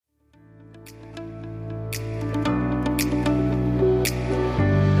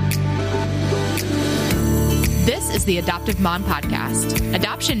This is the Adoptive Mom Podcast.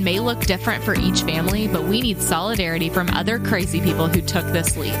 Adoption may look different for each family, but we need solidarity from other crazy people who took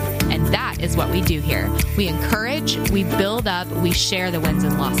this leap. And that is what we do here. We encourage, we build up, we share the wins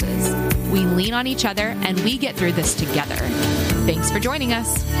and losses. We lean on each other, and we get through this together. Thanks for joining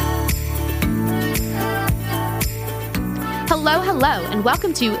us. Hello, and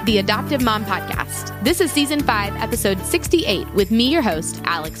welcome to the Adoptive Mom Podcast. This is Season 5, Episode 68, with me, your host,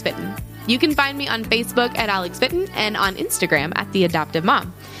 Alex Fitton. You can find me on Facebook at Alex Fitton and on Instagram at The Adoptive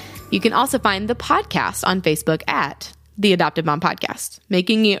Mom. You can also find the podcast on Facebook at The Adoptive Mom Podcast,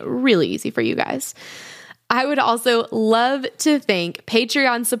 making it really easy for you guys. I would also love to thank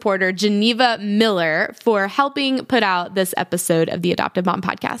Patreon supporter Geneva Miller for helping put out this episode of The Adoptive Mom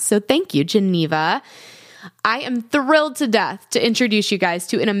Podcast. So thank you, Geneva. I am thrilled to death to introduce you guys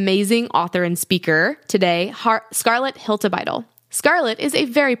to an amazing author and speaker today, Scarlet Hiltibidal. Scarlet is a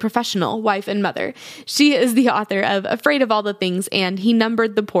very professional wife and mother. She is the author of Afraid of All the Things and He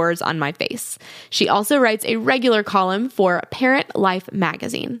Numbered the Pores on My Face. She also writes a regular column for Parent Life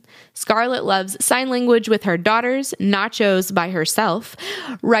magazine. Scarlet loves sign language with her daughters, nachos by herself,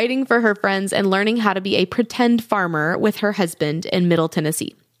 writing for her friends, and learning how to be a pretend farmer with her husband in Middle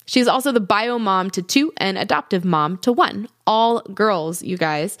Tennessee. She's also the bio mom to 2 and adoptive mom to 1. All girls, you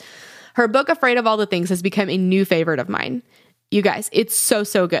guys. Her book, Afraid of All the Things, has become a new favorite of mine. You guys, it's so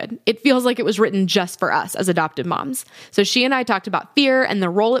good. It feels like it was written just for us as adoptive moms. So she and I talked about fear and the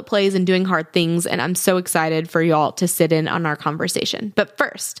role it plays in doing hard things, and I'm so excited for y'all to sit in on our conversation. But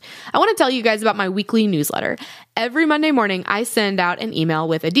first, I want to tell you guys about my weekly newsletter. Every Monday morning, I send out an email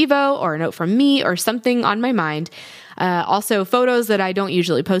with a Devo or a note from me or something on my mind. Also photos that I don't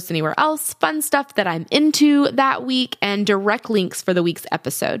usually post anywhere else, fun stuff that I'm into that week, and direct links for the week's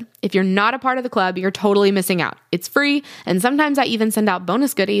episode. If you're not a part of the club, you're totally missing out. It's free, and sometimes I even send out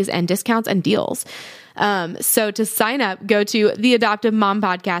bonus goodies and discounts and deals. So to sign up, go to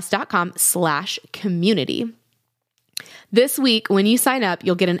theadoptivemompodcast.com/community. This week, when you sign up,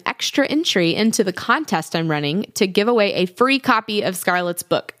 you'll get an extra entry into the contest I'm running to give away a free copy of Scarlett's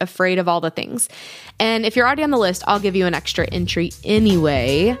book, Afraid of All the Things. And if you're already on the list, I'll give you an extra entry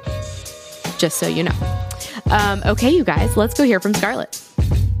anyway, just so you know. Okay, you guys, let's go hear from Scarlet.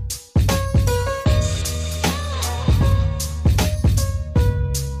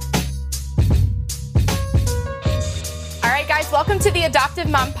 Welcome to the Adoptive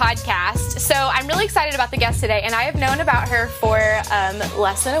Mom Podcast. So I'm really excited about the guest today, and I have known about her for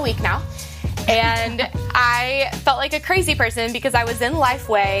less than a week now. And I felt like a crazy person because I was in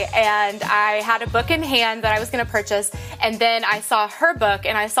Lifeway and I had a book in hand that I was going to purchase, and then I saw her book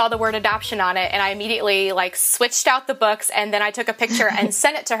and I saw the word adoption on it, and I immediately switched out the books, and then I took a picture and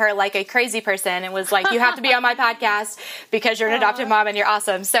sent it to her like a crazy person and was like, you have to be on my podcast because you're an adoptive mom and you're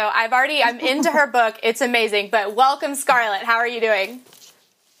awesome. So I'm into her book. It's amazing. But welcome, Scarlet. How are you doing?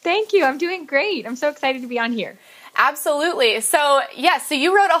 Thank you. I'm doing great. I'm so excited to be on here. Absolutely. So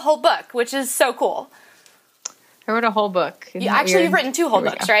you wrote a whole book, which is so cool. I wrote a whole book. You've written 2 whole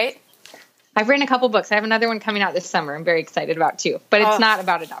books, right? I've written a couple books. I have another one coming out this summer I'm very excited about too, but it's not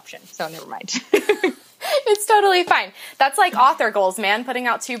about adoption, so never mind. It's totally fine. That's like author goals, man, putting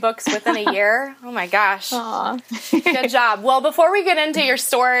out 2 books within a year. Oh my gosh. Good job. Well, before we get into your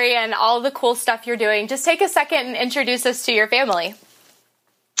story and all the cool stuff you're doing, just take a second and introduce us to your family.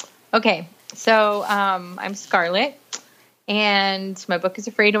 Okay. So I'm Scarlet, and my book is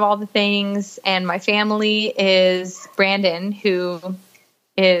Afraid of All the Things, and my family is Brandon, who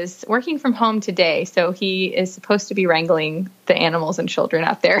is working from home today, so he is supposed to be wrangling the animals and children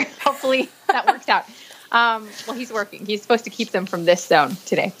out there. Hopefully that works out. Well, he's working. He's supposed to keep them from this zone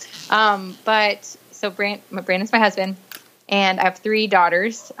today. But Brandon's my husband, and I have 3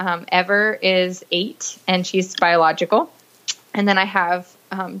 daughters. Ever is 8, and she's biological. And then I have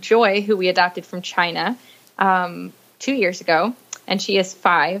Joy, who we adopted from China 2 years ago, and she is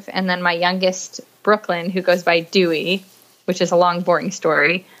 5. And then my youngest, Brooklyn, who goes by Dewey, which is a long, boring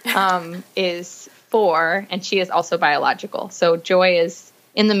story, is 4, and she is also biological. So Joy is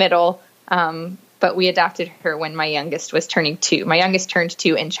in the middle, but we adopted her when my youngest was turning 2. My youngest turned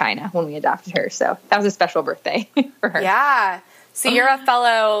 2 in China when we adopted her, so that was a special birthday for her. Yeah. So you're a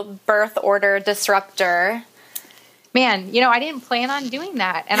fellow birth order disruptor. Man, I didn't plan on doing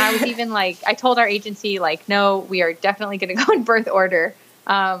that. And I was even I told our agency, no, we are definitely going to go in birth order.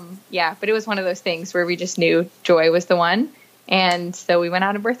 But it was one of those things where we just knew Joy was the one. And so we went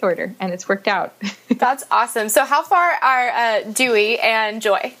out in birth order, and it's worked out. That's awesome. So how far are Dewey and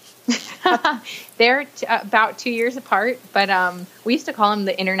Joy? They're about 2 years apart, but we used to call them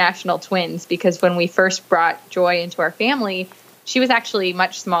the international twins because when we first brought Joy into our family, she was actually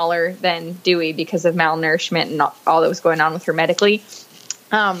much smaller than Dewey because of malnourishment and all that was going on with her medically.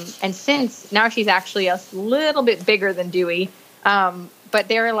 And since now she's actually a little bit bigger than Dewey, but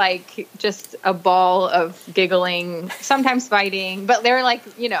they're like just a ball of giggling, sometimes fighting, but they're like,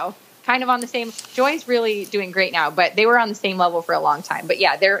 kind of on the same. Joy's really doing great now, but they were on the same level for a long time. But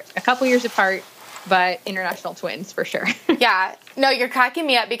yeah, they're a couple years apart, but international twins for sure. Yeah. No, you're cracking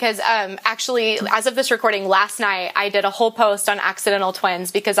me up because actually, as of this recording, last night I did a whole post on accidental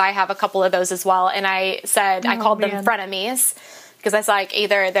twins because I have a couple of those as well. And I said, I called them frenemies. Because it's like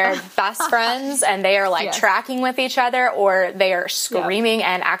either they're best friends and they are like tracking with each other, or they are screaming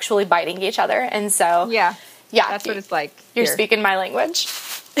and actually biting each other. And so, yeah, that's what it's like. You're speaking my language.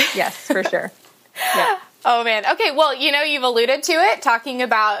 Yes, for sure. Yeah. Oh man. Okay. Well, you've alluded to it, talking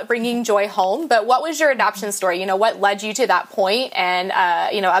about bringing Joy home. But what was your adoption story? What led you to that point, and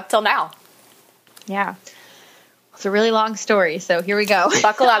up till now? Yeah, it's a really long story. So here we go.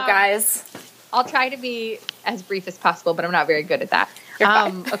 Buckle up, guys. I'll try to be as brief as possible, but I'm not very good at that. You're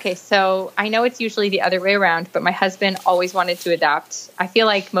fine. Okay, so I know it's usually the other way around, but my husband always wanted to adopt. I feel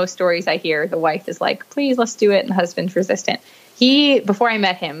like most stories I hear, the wife is like, please, let's do it, and the husband's resistant. He, before I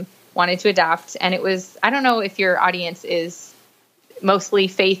met him, wanted to adopt, and it was, I don't know if your audience is mostly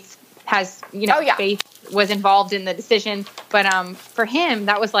faith, has, faith was involved in the decision, but for him,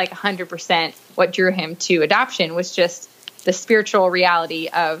 that was like 100% what drew him to adoption, was just the spiritual reality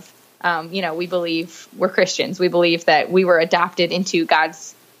of, we believe we're Christians. We believe that we were adopted into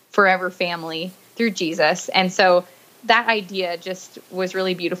God's forever family through Jesus. And so that idea just was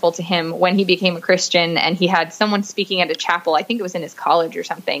really beautiful to him when he became a Christian, and he had someone speaking at a chapel. I think it was in his college or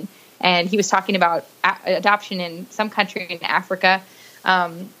something. And he was talking about adoption in some country in Africa.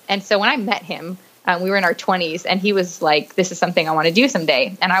 And so when I met him, we were in our 20s, and he was like, this is something I want to do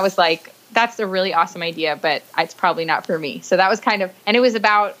someday. And I was like, that's a really awesome idea, but it's probably not for me. So that was kind of, and it was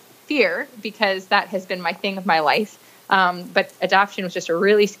about fear, because that has been my thing of my life. But adoption was just a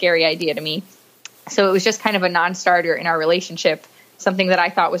really scary idea to me. So it was just kind of a non-starter in our relationship, something that I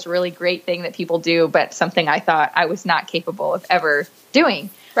thought was a really great thing that people do, but something I thought I was not capable of ever doing.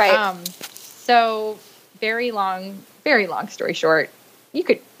 Right. So very long story short, you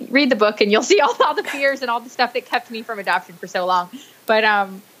could read the book and you'll see all the fears and all the stuff that kept me from adoption for so long. But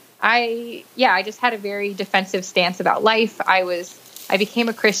I just had a very defensive stance about life. I became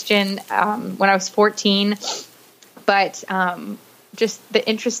a Christian when I was 14, but just the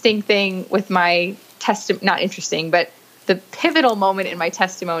interesting thing with my not interesting, but the pivotal moment in my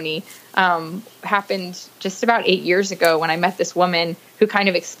testimony happened just about 8 years ago when I met this woman who kind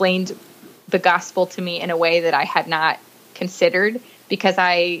of explained the gospel to me in a way that I had not considered, because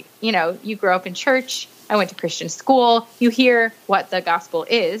you grow up in church, I went to Christian school, you hear what the gospel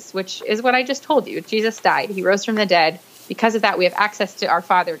is, which is what I just told you. Jesus died, he rose from the dead. Because of that, we have access to our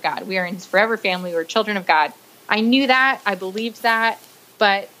Father God. We are in his forever family. We're children of God. I knew that. I believed that.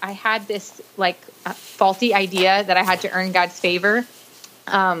 But I had this faulty idea that I had to earn God's favor.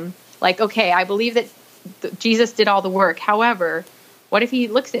 Okay, I believe that Jesus did all the work. However, what if he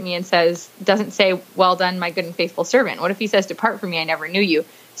looks at me and doesn't say, well done, my good and faithful servant? What if he says, depart from me, I never knew you?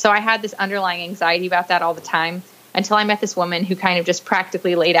 So I had this underlying anxiety about that all the time until I met this woman who kind of just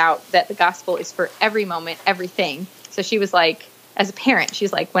practically laid out that the gospel is for every moment, everything. So she was like, as a parent,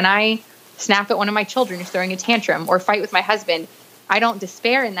 she's like, when I snap at one of my children who's throwing a tantrum or fight with my husband, I don't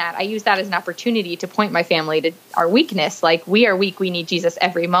despair in that. I use that as an opportunity to point my family to our weakness. Like, we are weak. We need Jesus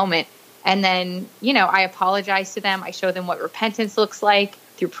every moment. And then, I apologize to them. I show them what repentance looks like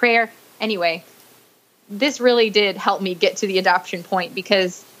through prayer. Anyway, this really did help me get to the adoption point,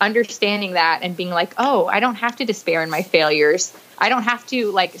 because understanding that and being like, oh, I don't have to despair in my failures. I don't have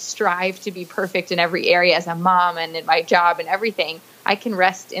to strive to be perfect in every area as a mom and in my job and everything. I can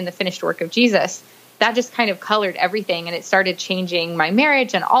rest in the finished work of Jesus. That just kind of colored everything. And it started changing my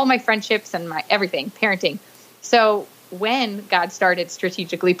marriage and all my friendships and my everything, parenting. So when God started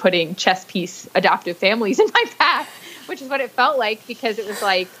strategically putting chess piece adoptive families in my path, which is what it felt like, because it was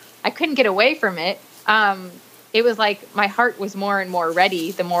like, I couldn't get away from it. It was like my heart was more and more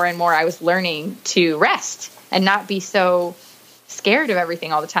ready the more and more I was learning to rest and not be so scared of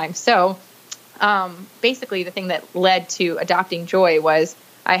everything all the time. So basically the thing that led to adopting Joy was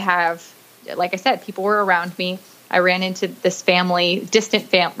like I said, people were around me. I ran into this family,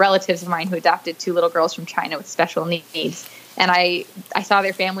 distant relatives of mine who adopted 2 little girls from China with special needs. And I saw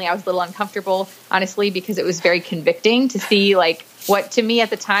their family. I was a little uncomfortable, honestly, because it was very convicting to see what to me at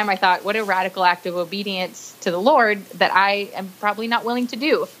the time, I thought, what a radical act of obedience to the Lord that I am probably not willing to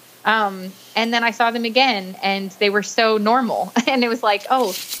do. And then I saw them again, and they were so normal. And it was like,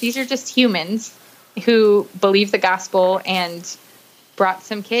 oh, these are just humans who believe the gospel and brought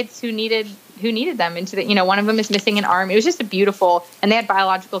some kids who needed them into the, one of them is missing an arm. It was just a beautiful, and they had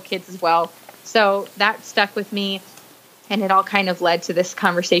biological kids as well. So that stuck with me. And it all kind of led to this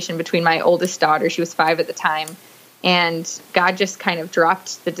conversation between my oldest daughter. She was 5 at the time. And God just kind of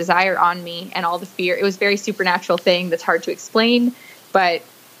dropped the desire on me and all the fear. It was a very supernatural thing that's hard to explain, but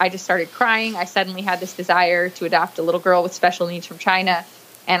I just started crying. I suddenly had this desire to adopt a little girl with special needs from China,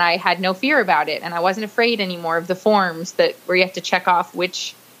 and I had no fear about it. And I wasn't afraid anymore of the forms where you have to check off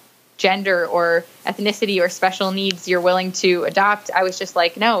which gender or ethnicity or special needs you're willing to adopt. I was just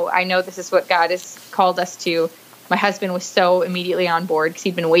like, no, I know this is what God has called us to. My husband was so immediately on board because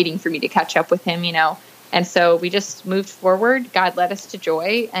he'd been waiting for me to catch up with him, And so we just moved forward. God led us to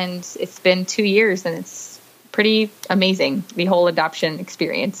Joy, and it's been 2 years, and it's pretty amazing, the whole adoption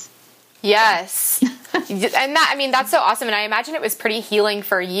experience. Yes. And that's so awesome. And I imagine it was pretty healing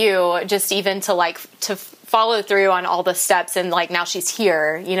for you, just even to follow through on all the steps, and now she's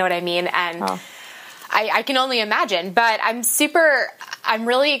here, you know what I mean? And I can only imagine, but I'm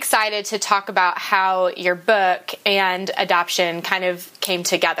really excited to talk about how your book and adoption kind of came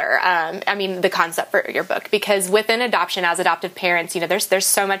together. The concept for your book, because within adoption, as adoptive parents, there's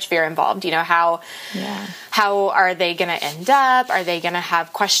so much fear involved. How are they going to end up? Are they going to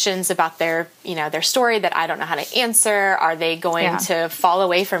have questions about their story that I don't know how to answer? Are they going to fall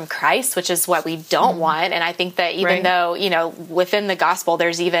away from Christ, which is what we don't want? And I think that even though, within the gospel,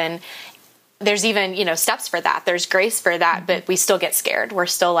 there's even steps for that. There's grace for that, but we still get scared. We're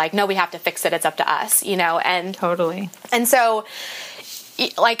still like, no, we have to fix it. It's up to us, and totally. And so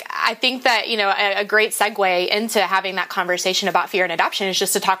I think that, a great segue into having that conversation about fear and adoption is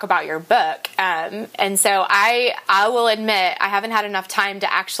just to talk about your book. And so I will admit I haven't had enough time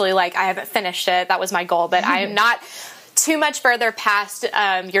to actually I haven't finished it. That was my goal, but I am not too much further past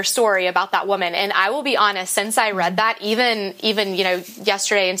your story about that woman. And I will be honest, since I read that, even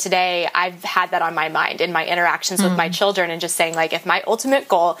yesterday and today, I've had that on my mind in my interactions with my children, and just saying if my ultimate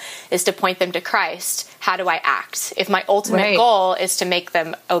goal is to point them to Christ, how do I act? If my ultimate goal is to make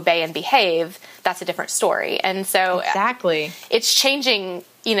them obey and behave, that's a different story. And so exactly, it's changing.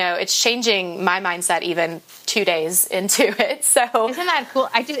 It's changing my mindset even 2 days into it. So isn't that cool?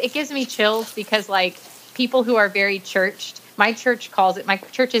 It gives me chills because people who are very churched, my church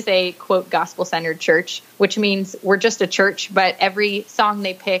is a, quote, gospel-centered church, which means we're just a church, but every song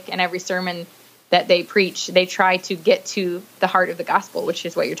they pick and every sermon that they preach, they try to get to the heart of the gospel, which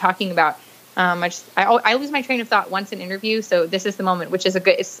is what you're talking about. I lose my train of thought once in interview, so this is the moment, which is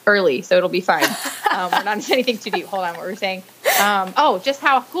it's early, so it'll be fine. We're not into anything too deep. Hold on, what were we saying? Just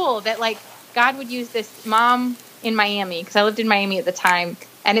how cool that God would use this mom in Miami, because I lived in Miami at the time.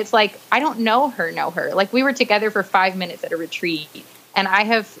 And it's I don't know her. We were together for 5 minutes at a retreat. And I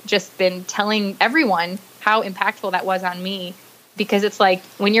have just been telling everyone how impactful that was on me, because it's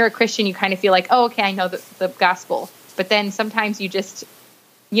when you're a Christian, you kind of feel oh, okay, I know the gospel. But then sometimes you just,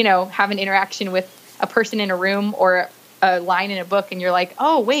 have an interaction with a person in a room or a line in a book, and you're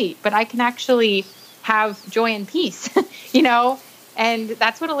oh, wait, but I can actually have joy and peace, And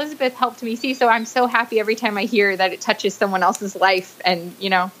that's what Elizabeth helped me see. So I'm so happy every time I hear that it touches someone else's life. And,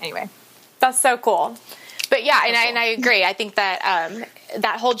 anyway. That's so cool. But yeah, and I agree. I think that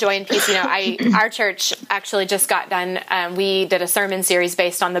that whole joy and peace, our church actually just got done. We did a sermon series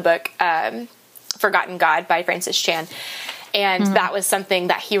based on the book Forgotten God by Francis Chan. And that was something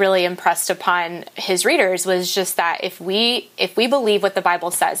that he really impressed upon his readers, was just that if we believe what the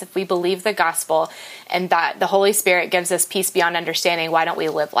Bible says, if we believe the gospel, and that the Holy Spirit gives us peace beyond understanding, why don't we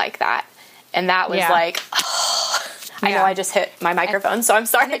live like that? And that was I know I just hit my microphone, so I'm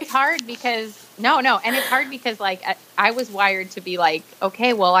sorry. And it's hard because, and it's hard because I was wired to be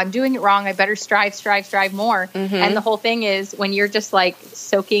okay, well, I'm doing it wrong. I better strive more. And the whole thing is when you're just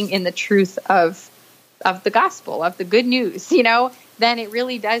soaking in the truth of the gospel, of the good news, then it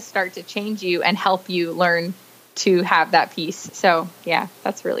really does start to change you and help you learn to have that peace. So yeah,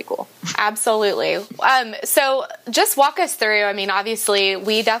 that's really cool. Absolutely. So just walk us through, obviously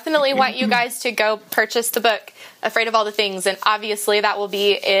we definitely want you guys to go purchase the book, Afraid of All the Things. And obviously that will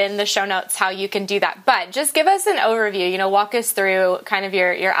be in the show notes, how you can do that. But just give us an overview, walk us through kind of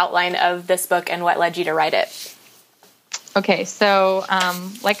your outline of this book and what led you to write it. Okay, so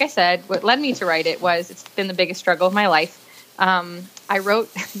like I said, what led me to write it was, it's been the biggest struggle of my life. I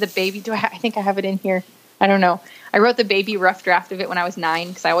wrote the baby, I think I have it in here. I don't know. I wrote the baby rough draft of it when I was 9,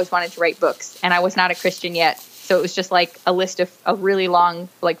 because I always wanted to write books, and I was not a Christian yet. So it was just a list of a really long,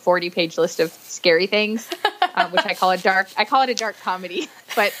 40-page list of scary things, which I call it a dark comedy.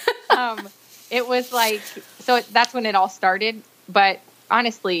 But it was like, so that's when it all started. But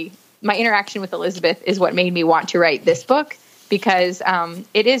honestly, my interaction with Elizabeth is what made me want to write this book, because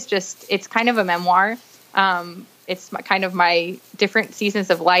it's kind of a memoir. It's kind of my different seasons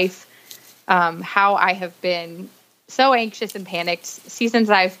of life, how I have been so anxious and panicked, seasons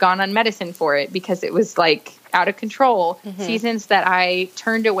I've gone on medicine for it because it was like out of control, seasons that I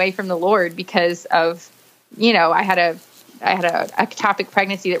turned away from the Lord because of, I had a ectopic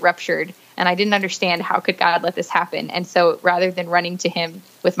pregnancy that ruptured, and I didn't understand how could God let this happen. And so rather than running to him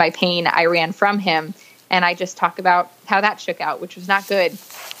with my pain, I ran from him. And I just talk about how that shook out, which was not good,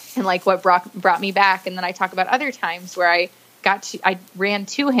 and like what brought me back. And then I talk about other times where I ran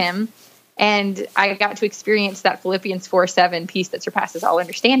to him, and I got to experience that Philippians 4:7 peace that surpasses all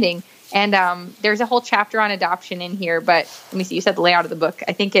understanding. And there's a whole chapter on adoption in here, but let me see. You said the layout of the book.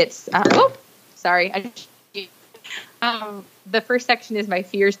 I think it's, the first section is my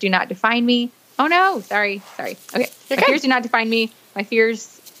fears do not define me. Oh no, sorry. Okay. My fears do not define me. My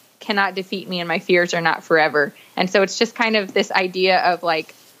fears cannot defeat me, and my fears are not forever. And so it's just kind of this idea of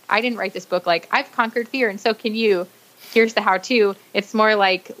like, I didn't write this book like I've conquered fear and so can you. Here's the how-to. It's more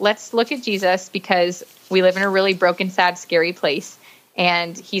like, let's look at Jesus, because we live in a really broken, sad, scary place,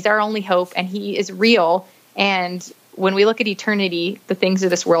 and he's our only hope, and he is real. And when we look at eternity, the things of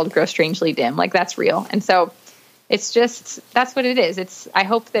this world grow strangely dim. Like, that's real. And so it's just, that's what it is. I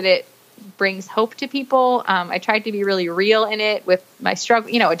hope that it brings hope to people. I tried to be really real in it with my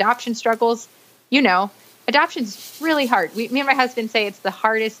struggle, adoption struggles. Adoption's really hard. Me and my husband say it's the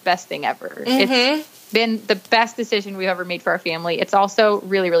hardest, best thing ever. It's been the best decision we've ever made for our family. It's also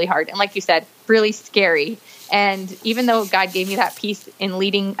really, really hard. And like you said, really scary. And even though God gave me that peace in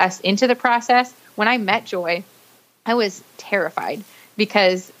leading us into the process, when I met Joy, I was terrified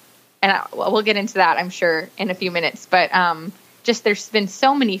because, we'll get into that, I'm sure, in a few minutes, but just there's been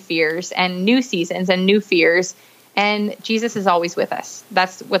so many fears and new seasons and new fears, and Jesus is always with us.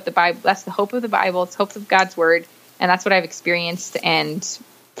 That's what that's the hope of the Bible. It's hope of God's word. And that's what I've experienced. And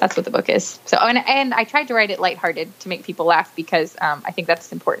that's what the book is. So, and I tried to write it lighthearted to make people laugh, because I think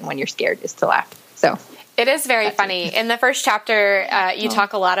that's important when you're scared, is to laugh. So it is very funny. In the first chapter, you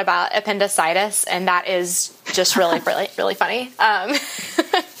talk a lot about appendicitis, and that is just really, really, really funny.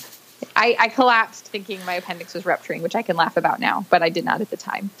 I collapsed thinking my appendix was rupturing, which I can laugh about now, but I did not at the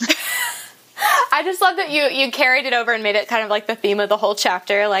time. I just love that you carried it over and made it kind of like the theme of the whole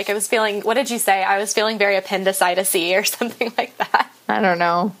chapter. Like, I was feeling, what did you say? I was feeling very appendicitis-y or something like that. I don't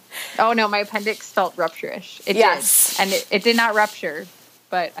know. Oh no, my appendix felt rupture-ish. It did. And it did not rupture,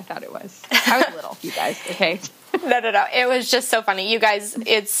 but I thought it was. I was little, you guys. Okay. No. It was just so funny. You guys,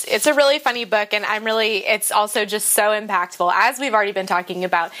 it's a really funny book, and it's also just so impactful, as we've already been talking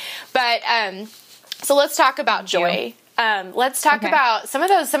about. But, so let's talk about Joy. Let's talk about some of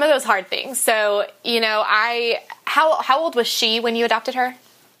those hard things. So, how old was she when you adopted her?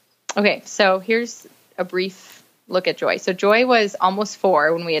 Okay. So here's a brief look at Joy. So Joy was almost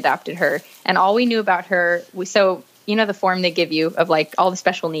 4 when we adopted her, and all we knew about her, the form they give you of like all the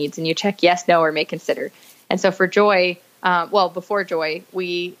special needs, and you check yes, no, or may consider. And so for Joy, before Joy,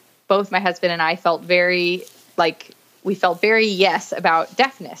 both my husband and I felt very yes about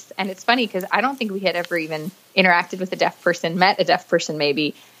deafness. And it's funny because I don't think we had ever even interacted with a deaf person, met a deaf person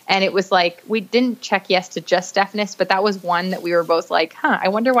maybe. And it was like, we didn't check yes to just deafness, but that was one that we were both like, I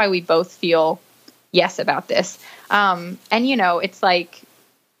wonder why we both feel yes about this. It's like,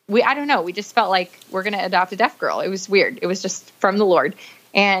 I don't know. We just felt like we're going to adopt a deaf girl. It was weird. It was just from the Lord.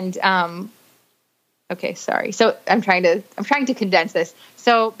 And, okay, sorry. So I'm trying to condense this.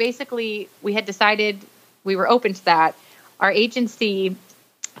 So basically we had decided we were open to that. Our agency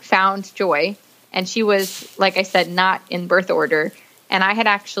found Joy, and she was, like I said, not in birth order. And I had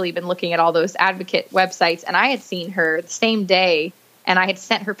actually been looking at all those advocate websites, and I had seen her the same day, and I had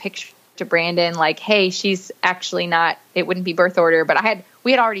sent her picture to Brandon, like, hey, she's actually not, it wouldn't be birth order, but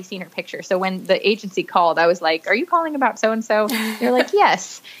we had already seen her picture. So when the agency called, I was like, are you calling about so-and-so? They're like,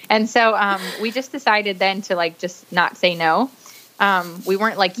 yes. And so we just decided then to like, just not say no. We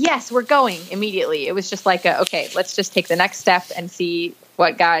weren't like, yes, we're going immediately. It was just like, okay, let's just take the next step and see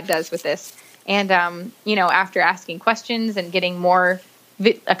what God does with this. And, after asking questions and getting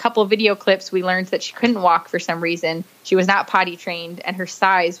a couple of video clips, we learned that she couldn't walk for some reason. She was not potty trained, and her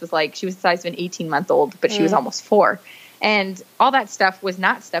size was like, she was the size of an 18-month-old, but she was almost 4. And all that stuff was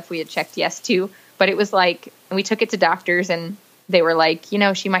not stuff we had checked yes to, but it was like, and we took it to doctors, and they were like,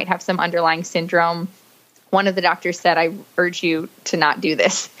 she might have some underlying syndrome. One of the doctors said, I urge you to not do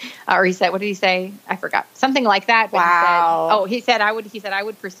this. Or he said, what did he say? I forgot. Something like that. But wow. He said I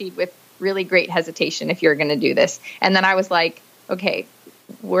would proceed with really great hesitation if you're going to do this. And then I was like, okay,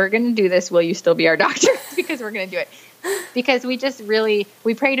 we're going to do this. Will you still be our doctor? Because we're going to do it. Because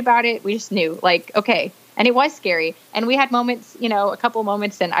we prayed about it. We just knew, like, okay. And it was scary. And we had moments, a couple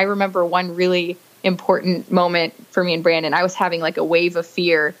moments. And I remember one really important moment for me and Brandon. I was having like a wave of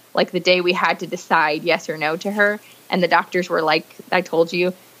fear, like the day we had to decide yes or no to her. And the doctors were like, I told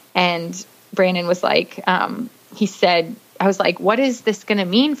you. And Brandon was like, he said, I was like, what is this going to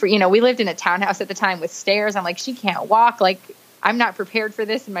mean for, we lived in a townhouse at the time with stairs. I'm like, she can't walk. Like, I'm not prepared for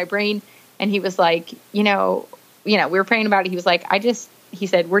this in my brain. And he was like, we were praying about it. He was like, he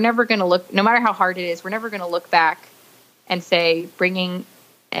said, we're never going to look, no matter how hard it is, we're never going to look back and say bringing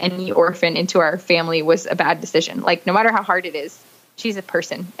any orphan into our family was a bad decision. Like, no matter how hard it is, she's a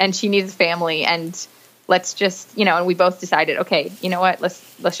person and she needs a family. And let's just, and we both decided, okay, you know what,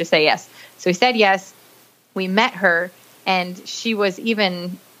 let's just say yes. So we said yes. We met her, and she was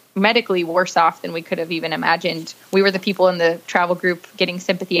even medically worse off than we could have even imagined. We were the people in the travel group getting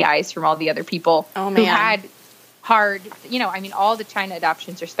sympathy eyes from all the other people who had hard, all the China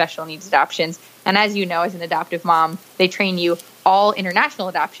adoptions are special needs adoptions. And as you know, as an adoptive mom, they train you all international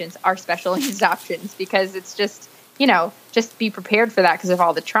adoptions are special needs adoptions, because it's just, just be prepared for that because of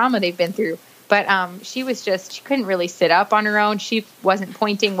all the trauma they've been through. But she couldn't really sit up on her own. She wasn't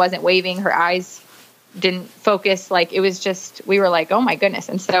pointing, wasn't waving. Her eyes didn't focus. Like, it was just, we were like, oh my goodness.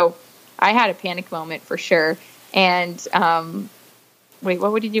 And so I had a panic moment for sure. And wait,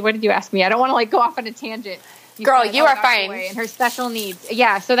 what did you ask me? I don't want to like go off on a tangent. Girl, you are fine. And her special needs.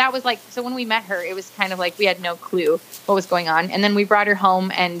 Yeah. So that was like, so when we met her, it was kind of like we had no clue what was going on. And then we brought her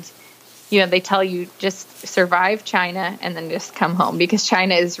home, and, they tell you just survive China and then just come home, because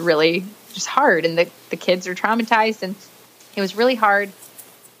China is really just hard, and the kids are traumatized, and it was really hard.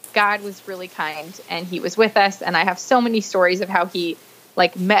 God was really kind, and he was with us. And I have so many stories of how he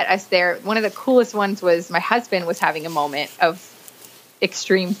like met us there. One of the coolest ones was my husband was having a moment of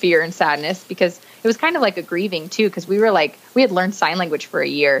extreme fear and sadness, because it was kind of like a grieving too. Cause we had learned sign language for a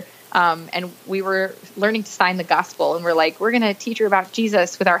year. And we were learning to sign the gospel, and we're like, we're going to teach her about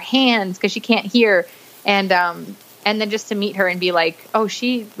Jesus with our hands, cause she can't hear. And then just to meet her and be like, oh,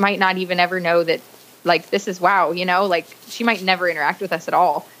 she might not even ever know that, like, this is wow, like she might never interact with us at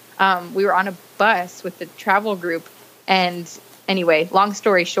all. We were on a bus with the travel group, and anyway, long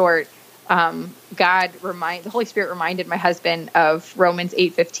story short, the Holy Spirit reminded my husband of Romans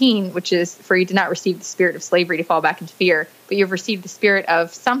 8:15, which is, for you did not receive the spirit of slavery to fall back into fear, but you've received the spirit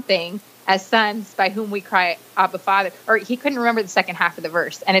of something as sons, by whom we cry, Abba, Father. Or he couldn't remember the second half of the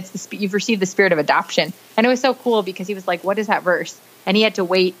verse. And it's you've received the spirit of adoption. And it was so cool, because he was like, what is that verse? And he had to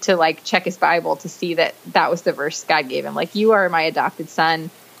wait to like check his Bible to see that was the verse God gave him. Like, you are my adopted son.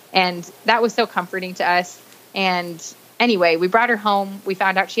 And that was so comforting to us. And anyway, we brought her home. We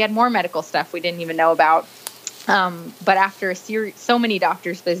found out she had more medical stuff we didn't even know about. But after so many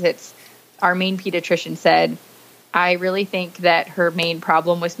doctor's visits, our main pediatrician said, I really think that her main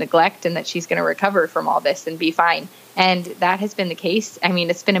problem was neglect, and that she's going to recover from all this and be fine. And that has been the case. I mean,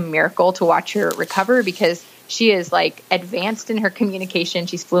 it's been a miracle to watch her recover, because she is like advanced in her communication.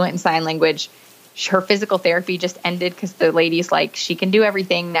 She's fluent in sign language. Her physical therapy just ended because the lady's like, she can do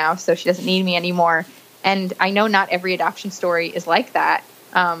everything now, so she doesn't need me anymore. And I know not every adoption story is like that.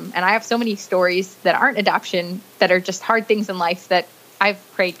 And I have so many stories that aren't adoption, that are just hard things in life that I've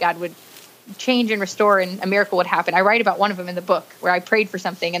prayed God would change and restore, and a miracle would happen. I write about one of them in the book, where I prayed for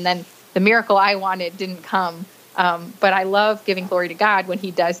something and then the miracle I wanted didn't come. But I love giving glory to God when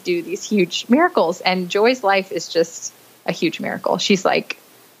he does do these huge miracles. And Joy's life is just a huge miracle. She's like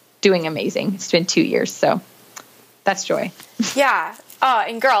doing amazing. It's been 2 years. So that's Joy. Yeah. Oh,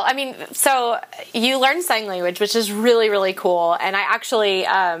 and girl, I mean, so you learned sign language, which is really, really cool. And I actually,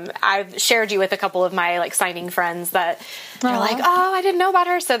 I've shared you with a couple of my like signing friends that they're like, oh, I didn't know about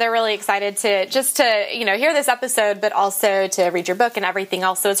her. So they're really excited to hear this episode, but also to read your book and everything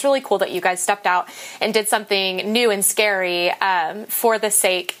else. So it's really cool that you guys stepped out and did something new and scary, for the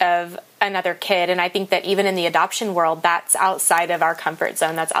sake of another kid. And I think that even in the adoption world, that's outside of our comfort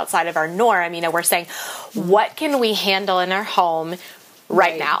zone. That's outside of our norm. We're saying, what can we handle in our home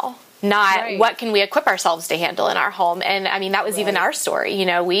right now? Not what can we equip ourselves to handle in our home. And that was even our story.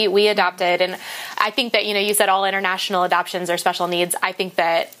 We adopted, and I think that, you said all international adoptions are special needs. I think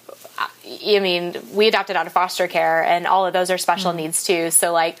that, we adopted out of foster care, and all of those are special needs too.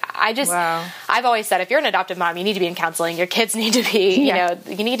 So like, I've always said, if you're an adoptive mom, you need to be in counseling. Your kids need to be,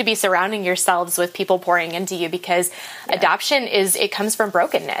 you need to be surrounding yourselves with people pouring into you, because adoption it comes from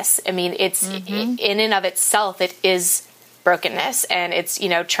brokenness. It's in and of itself, it is brokenness, and it's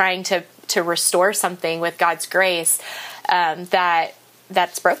trying to restore something with God's grace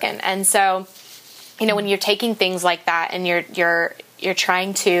that's broken. And so when you're taking things like that, and you're you're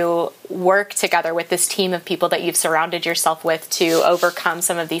trying to work together with this team of people that you've surrounded yourself with to overcome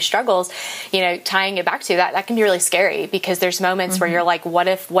some of these struggles, tying it back to that can be really scary, because there's moments where you're like, what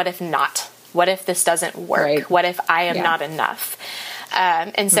if not? What if this doesn't work? Right. What if I am not enough?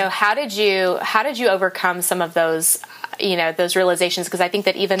 And so how did you overcome some of those, those realizations? Because I think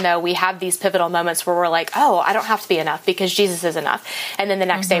that even though we have these pivotal moments where we're like, oh, I don't have to be enough because Jesus is enough, and then the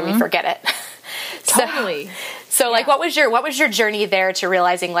next day we forget it. Totally. So like, what was your journey there to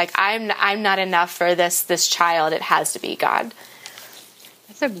realizing, like, I'm not enough for this child. It has to be God.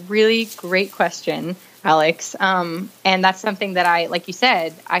 That's a really great question, Alex. And that's something that like you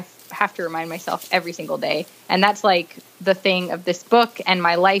said, I have to remind myself every single day. And that's like the thing of this book and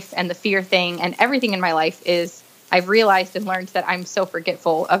my life and the fear thing and everything in my life is I've realized and learned that I'm so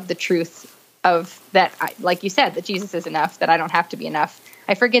forgetful of the truth of that. Like you said, that Jesus is enough, that I don't have to be enough.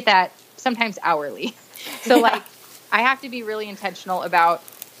 I forget that sometimes hourly. So like, I have to be really intentional about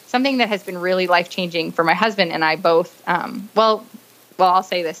something that has been really life-changing for my husband and I both. Well, I'll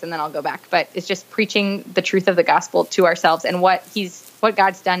say this and then I'll go back, but it's just preaching the truth of the gospel to ourselves and what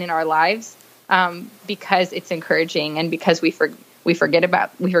God's done in our lives, because it's encouraging and because we forget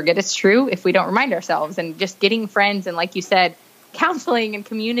it's true if we don't remind ourselves, and just getting friends and, like you said, counseling and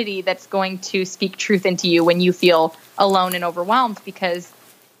community that's going to speak truth into you when you feel alone and overwhelmed. Because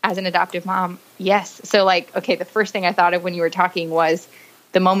as an adoptive mom, yes. So like, okay, the first thing I thought of when you were talking was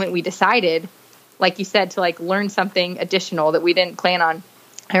the moment we decided, like you said, to like learn something additional that we didn't plan on.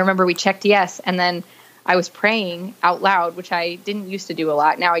 I remember we checked yes, and then I was praying out loud, which I didn't used to do a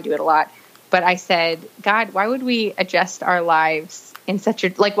lot. Now I do it a lot. But I said, God, why would we adjust our lives in such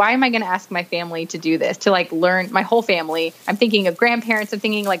a, like, why am I going to ask my family to do this? To like learn, my whole family. I'm thinking of grandparents. I'm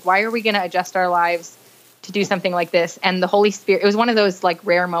thinking like, why are we going to adjust our lives to do something like this? And the Holy Spirit, it was one of those like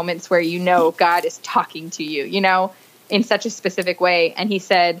rare moments where, God is talking to you, in such a specific way. And he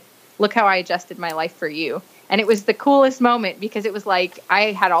said, look how I adjusted my life for you. And it was the coolest moment because it was like,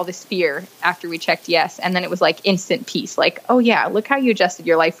 I had all this fear after we checked yes. And then it was like instant peace. Like, oh yeah, look how you adjusted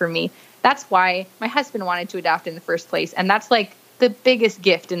your life for me. That's why my husband wanted to adopt in the first place. And that's like the biggest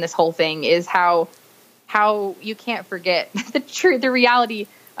gift in this whole thing is how you can't forget the reality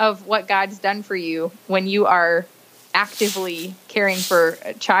of what God's done for you when you are actively caring for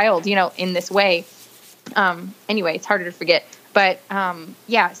a child, in this way. Anyway, it's harder to forget. But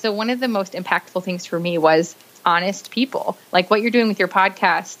so one of the most impactful things for me was honest people, like what you're doing with your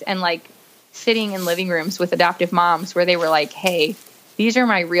podcast and like sitting in living rooms with adoptive moms where they were like, hey, these are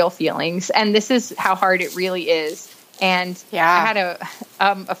my real feelings. And this is how hard it really is. And I had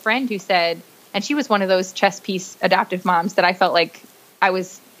a friend who said, and she was one of those chess piece adoptive moms that I felt like I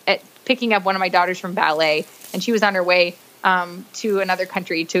was picking up one of my daughters from ballet, and she was on her way to another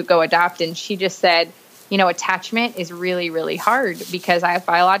country to go adopt. And she just said, attachment is really, really hard because I have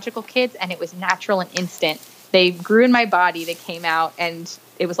biological kids and it was natural and instant. They grew in my body, they came out, and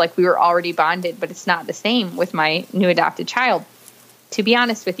it was like we were already bonded, but it's not the same with my new adopted child. To be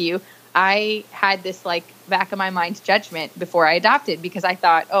honest with you, I had this like back of my mind judgment before I adopted because I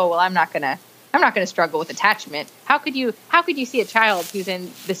thought, oh, well, I'm not going to struggle with attachment. How could you see a child who's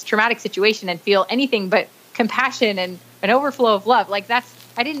in this traumatic situation and feel anything but compassion and an overflow of love? Like I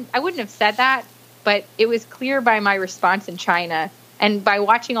wouldn't have said that. But it was clear by my response in China and by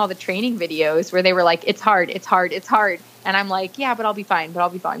watching all the training videos where they were like, it's hard. And I'm like, yeah, but I'll be fine. And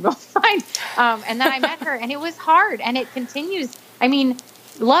then I met her and it was hard and it continues. I mean,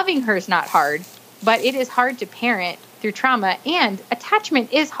 loving her is not hard, but it is hard to parent through trauma, and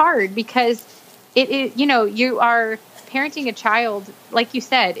attachment is hard because you are parenting a child. Like you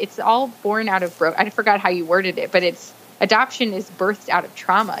said, it's all born out of I forgot how you worded it, but adoption is birthed out of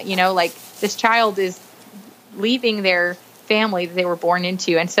trauma, like this child is leaving their family that they were born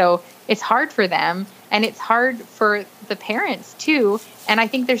into. And so it's hard for them and it's hard for the parents too. And I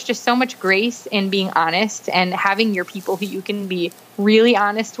think there's just so much grace in being honest and having your people who you can be really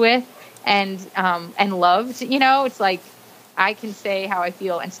honest with and loved. It's like I can say how I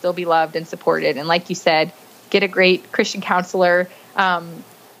feel and still be loved and supported. And like you said, get a great Christian counselor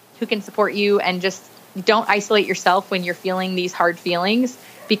who can support you, and just don't isolate yourself when you're feeling these hard feelings,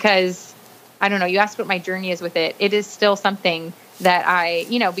 because I don't know, you asked what my journey is with it. It is still something that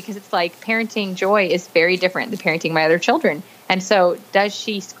because it's like parenting Joy is very different than parenting my other children. And so does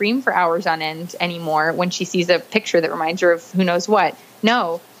she scream for hours on end anymore when she sees a picture that reminds her of who knows what?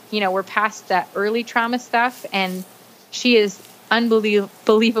 No, we're past that early trauma stuff, and she is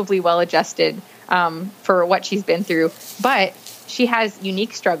unbelievably well adjusted for what she's been through. But she has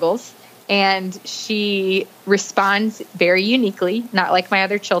unique struggles. And she responds very uniquely, not like my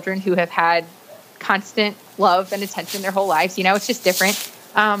other children who have had constant love and attention their whole lives. You know, it's just different.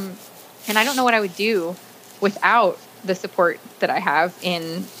 And I don't know what I would do without the support that I have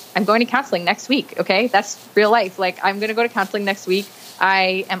I'm going to counseling next week. Okay. That's real life. Like, I'm going to go to counseling next week.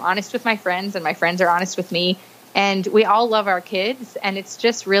 I am honest with my friends and my friends are honest with me, and we all love our kids. And it's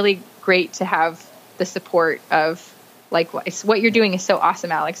just really great to have the support of like, what you're doing is so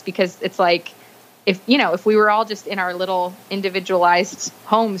awesome, Alex, because it's like, if we were all just in our little individualized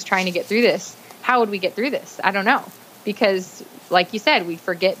homes trying to get through this, how would we get through this? I don't know. Because like you said, we'd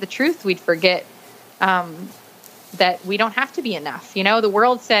forget the truth. We'd forget, that we don't have to be enough. You know, the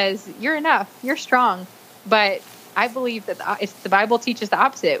world says you're enough, you're strong, but I believe that the Bible teaches the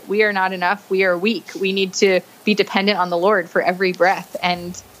opposite. We are not enough. We are weak. We need to be dependent on the Lord for every breath.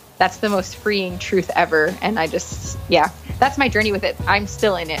 And that's the most freeing truth ever. And that's my journey with it. I'm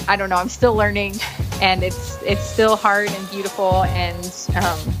still in it. I don't know. I'm still learning, and it's still hard and beautiful. And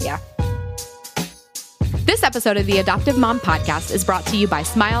This episode of the Adoptive Mom Podcast is brought to you by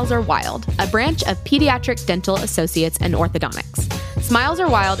Smiles Are Wild, a branch of Pediatric Dental Associates and Orthodontics. Smiles Are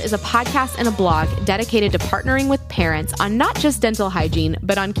Wild is a podcast and a blog dedicated to partnering with parents on not just dental hygiene,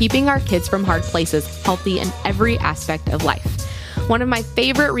 but on keeping our kids from hard places healthy in every aspect of life. One of my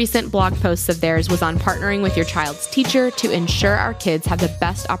favorite recent blog posts of theirs was on partnering with your child's teacher to ensure our kids have the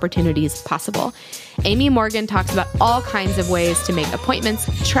best opportunities possible. Amy Morgan talks about all kinds of ways to make appointments,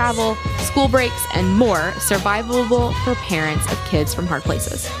 travel, school breaks, and more survivable for parents of kids from hard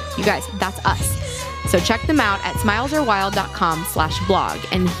places. You guys, that's us. So check them out at smilesarewild.com/blog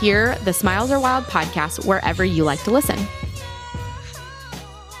and hear the Smiles Are Wild podcast wherever you like to listen.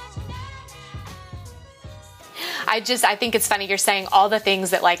 I think it's funny you're saying all the things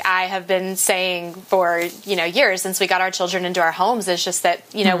that like I have been saying for, years since we got our children into our homes. Is just that,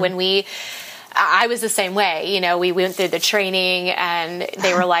 when I was the same way, we went through the training and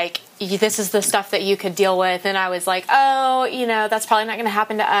they were like, this is the stuff that you could deal with. And I was like, oh, that's probably not going to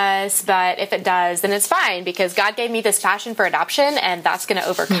happen to us. But if it does, then it's fine, because God gave me this passion for adoption and that's going to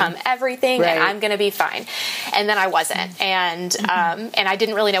overcome everything, right, and I'm going to be fine. And then I wasn't. And I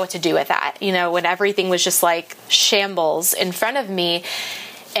didn't really know what to do with that, when everything was just like shambles in front of me.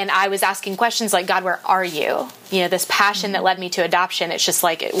 And I was asking questions like, God, where are you? This passion that led me to adoption. It's just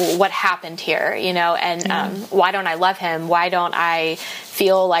like, what happened here? And why don't I love him? Why don't I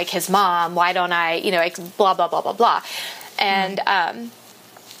feel like his mom? Why don't I, blah, blah, blah, blah, blah. And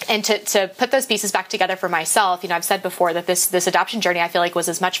to put those pieces back together for myself, I've said before that this adoption journey, I feel like, was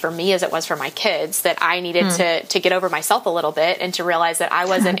as much for me as it was for my kids, that I needed to get over myself a little bit and to realize that I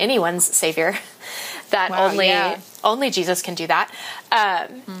wasn't anyone's savior, that only Jesus can do that.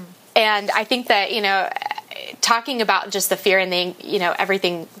 And I think that, talking about just the fear and the,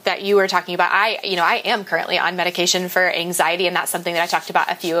 everything that you were talking about, I am currently on medication for anxiety. And that's something that I talked about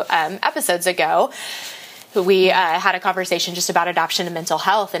a few episodes ago. We had a conversation just about adoption and mental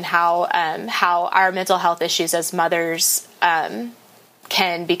health, and how our mental health issues as mothers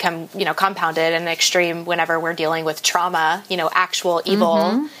can become, compounded and extreme whenever we're dealing with trauma, actual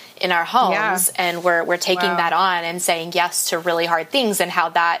evil in our homes. Yeah. And we're taking that on and saying yes to really hard things, and how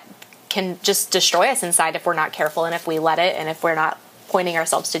that can just destroy us inside if we're not careful and if we let it and if we're not pointing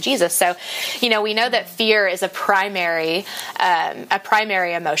ourselves to Jesus. So, we know that fear is a primary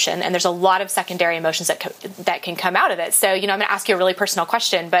emotion, and there's a lot of secondary emotions that can come out of it. So, I'm going to ask you a really personal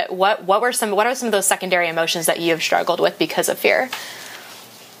question, but what are some of those secondary emotions that you have struggled with because of fear?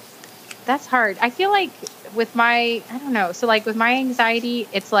 That's hard. I feel like with my anxiety,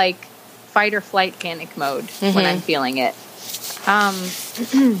 it's like fight or flight panic mode when I'm feeling it.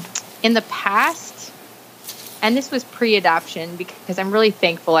 In the past, and this was pre-adoption, because I'm really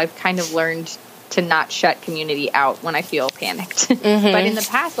thankful I've kind of learned to not shut community out when I feel panicked. But in the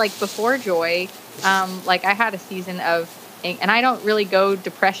past, like before Joy, I had a season of, and I don't really go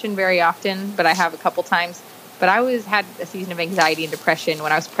depression very often, but I have a couple times. But I had a season of anxiety and depression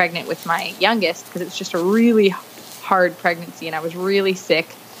when I was pregnant with my youngest, because it was just a really hard pregnancy and I was really sick.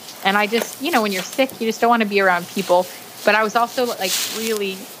 And I just, when you're sick, you just don't want to be around people. But I was also like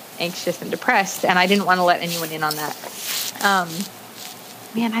really anxious and depressed, and I didn't want to let anyone in on that. I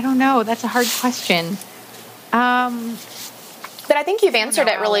don't know. That's a hard question. But I think you've answered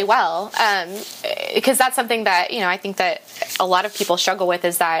it really well. Because that's something that, I think that a lot of people struggle with,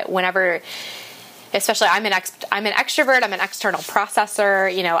 is that whenever, especially I'm an extrovert, I'm an external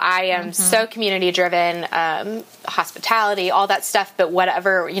processor, I am so community driven, hospitality, all that stuff. But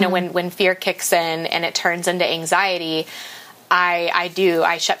whatever, when fear kicks in and it turns into anxiety, I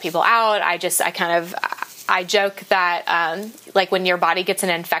shut people out. I I joke that, like when your body gets an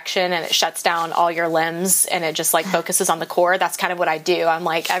infection and it shuts down all your limbs and it just like focuses on the core, that's kind of what I do. I'm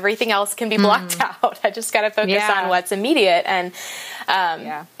like, everything else can be blocked out. I just got to focus on what's immediate. And,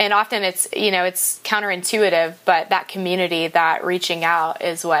 and often it's, it's counterintuitive, but that community, that reaching out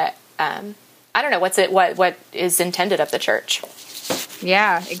is what, I don't know, what is intended of the church.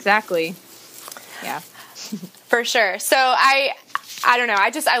 Yeah, exactly. Yeah. For sure. So I don't know.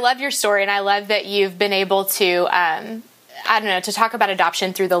 I love your story, and I love that you've been able to, to talk about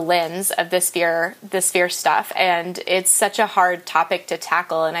adoption through the lens of this fear stuff. And it's such a hard topic to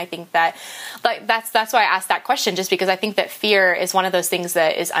tackle. And I think that that's why I asked that question, just because I think that fear is one of those things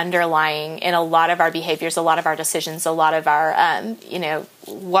that is underlying in a lot of our behaviors, a lot of our decisions, a lot of our,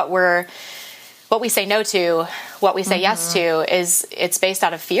 what we say no to, what we say yes to, it's based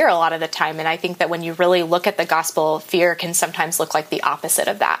out of fear a lot of the time. And I think that when you really look at the gospel, fear can sometimes look like the opposite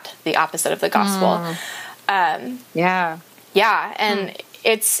of that, the opposite of the gospel. And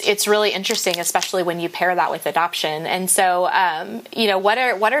it's really interesting, especially when you pair that with adoption. And so, what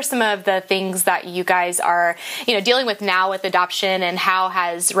are some of the things that you guys are, dealing with now with adoption, and how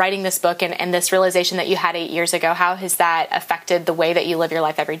has writing this book and this realization that you had 8 years ago, how has that affected the way that you live your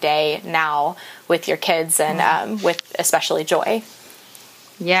life every day now with your kids and with especially Joy?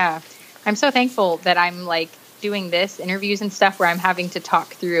 Yeah, I'm so thankful that I'm like doing this interviews and stuff where I'm having to talk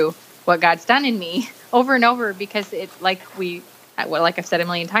through what God's done in me over and over, because it's like I've said a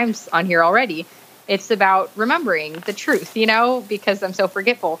million times on here already, it's about remembering the truth, because I'm so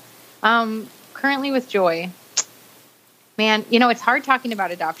forgetful. Currently with Joy, man, it's hard talking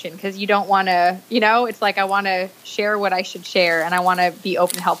about adoption because you don't want to, it's like I want to share what I should share and I want to be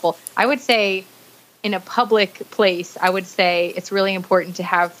open and helpful. I would say in a public place, I would say it's really important to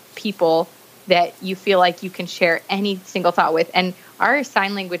have people that you feel like you can share any single thought with. And our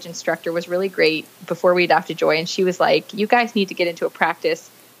sign language instructor was really great before we adopted Joy. And she was like, you guys need to get into a practice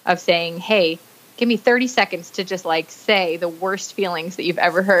of saying, hey, give me 30 seconds to just like say the worst feelings that you've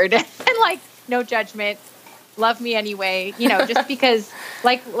ever heard. And like, no judgment, love me anyway, just because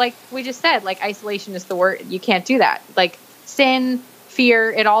like we just said, like isolation is the word. You can't do that. Like sin,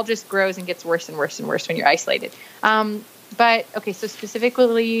 fear, it all just grows and gets worse and worse and worse when you're isolated. But okay, so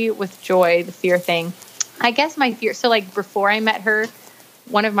specifically with Joy, the fear thing, I guess my fear, so like before I met her,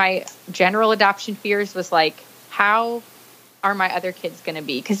 one of my general adoption fears was like, how are my other kids going to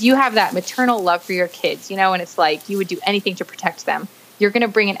be? Because you have that maternal love for your kids, and it's like you would do anything to protect them. You're going to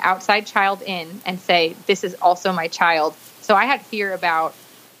bring an outside child in and say, this is also my child. So I had fear about,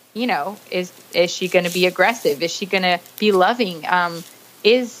 is she going to be aggressive? Is she going to be loving? Are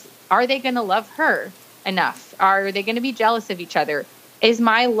they going to love her enough? Are they going to be jealous of each other? Is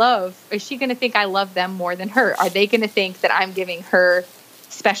she going to think I love them more than her? Are they going to think that I'm giving her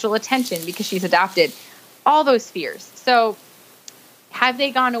special attention because she's adopted? All those fears. So have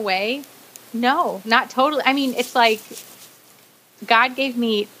they gone away? No, not totally. I mean, it's like God gave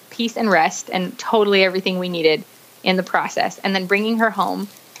me peace and rest and totally everything we needed in the process. And then bringing her home,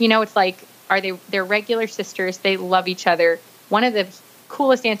 it's like, they're regular sisters. They love each other. One of the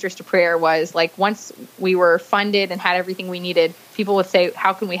coolest answers to prayer was like, once we were funded and had everything we needed, people would say,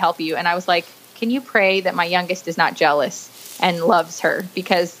 how can we help you? And I was like, can you pray that my youngest is not jealous and loves her?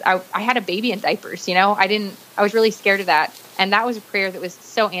 Because I had a baby in diapers, I was really scared of that. And that was a prayer that was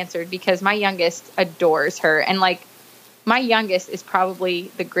so answered because my youngest adores her. And like my youngest is probably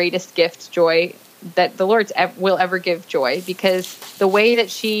the greatest gift, Joy, that the Lord will ever give Joy, because the way that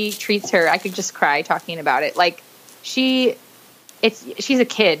she treats her, I could just cry talking about it. Like she's a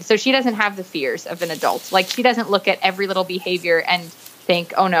kid, so she doesn't have the fears of an adult. Like she doesn't look at every little behavior and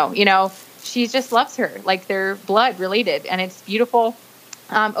think, oh no, she just loves her. Like they're blood related and it's beautiful.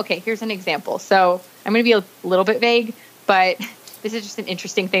 Okay, here's an example. So I'm going to be a little bit vague, but this is just an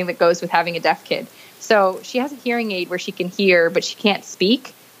interesting thing that goes with having a deaf kid. So she has a hearing aid where she can hear, but she can't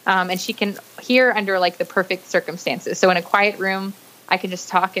speak. And she can hear under like the perfect circumstances. So in a quiet room, I can just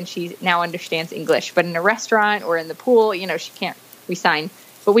talk and she now understands English. But in a restaurant or in the pool, she can't. We sign,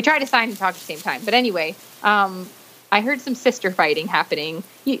 but we try to sign and talk at the same time. But anyway, I heard some sister fighting happening.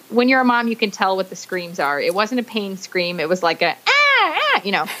 When you're a mom, you can tell what the screams are. It wasn't a pain scream. It was like a,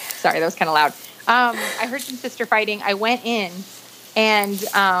 sorry, that was kind of loud. I heard some sister fighting. I went in and,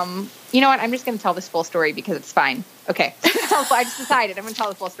 you know what? I'm just going to tell this full story because it's fine. Okay. I just decided I'm going to tell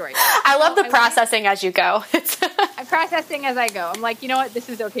the full story. I love the processing as you go. I'm processing as I go. I'm like, you know what? This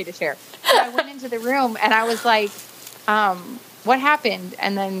is okay to share. So I went into the room and I was like, what happened?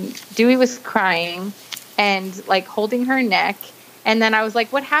 And then Dewey was crying and like holding her neck. And then I was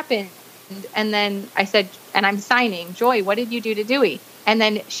like, what happened? And then I said, and I'm signing, Joy, what did you do to Dewey? And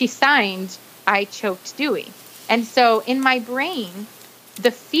then she signed, I choked Dewey. And so in my brain,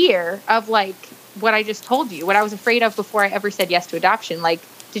 the fear of like what I just told you, what I was afraid of before I ever said yes to adoption, like,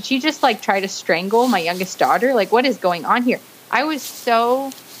 did she just like try to strangle my youngest daughter? Like, what is going on here? I was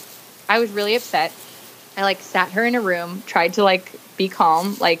really upset. I like sat her in a room, tried to like be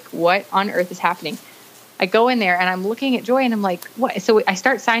calm, like what on earth is happening? I go in there and I'm looking at Joy and I'm like, what? So I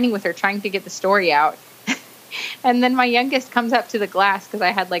start signing with her, trying to get the story out. And then my youngest comes up to the glass because I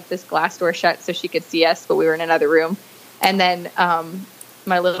had like this glass door shut so she could see us, but we were in another room. And then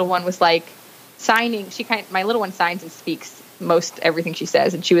my little one was like signing. My little one signs and speaks most everything she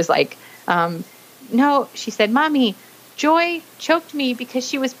says. And she was like, no, she said, Mommy, Joy choked me because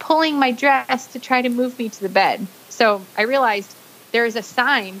she was pulling my dress to try to move me to the bed. So I realized there is a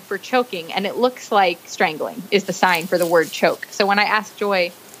sign for choking, and it looks like strangling is the sign for the word choke. So when I asked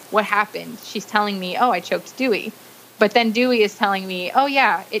Joy what happened, she's telling me, oh, I choked Dewey. But then Dewey is telling me, oh,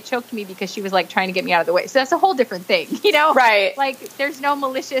 yeah, it choked me because she was like trying to get me out of the way. So that's a whole different thing, you know? Right. Like there's no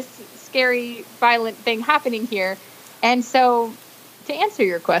malicious, scary, violent thing happening here. And so to answer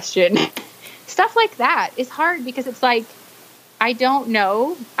your question, stuff like that is hard because it's like, I don't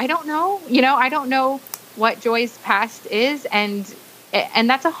know, I don't know what Joy's past is. And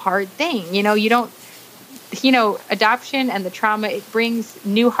that's a hard thing. Adoption and the trauma, it brings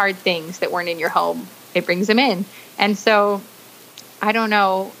new hard things that weren't in your home. It brings them in. And so I don't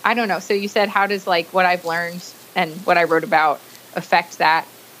know. So you said, how does like what I've learned and what I wrote about affect that?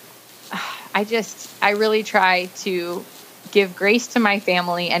 I really try to give grace to my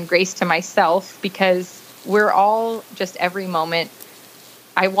family and grace to myself because we're all just every moment.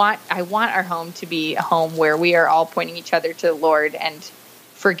 I want our home to be a home where we are all pointing each other to the Lord and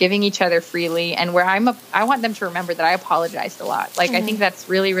forgiving each other freely, and where I want them to remember that I apologized a lot. Like, I think that's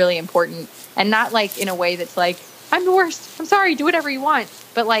really, really important, and not like in a way that's like, I'm the worst, I'm sorry, do whatever you want.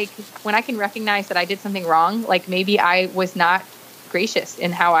 But like when I can recognize that I did something wrong, like maybe I was not gracious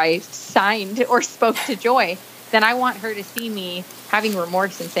in how I signed or spoke to Joy, then I want her to see me having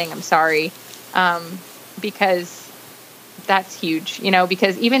remorse and saying I'm sorry, because that's huge,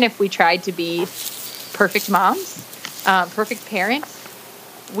 because even if we tried to be perfect moms, perfect parents,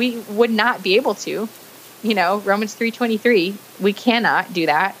 we would not be able to, Romans 3:23, we cannot do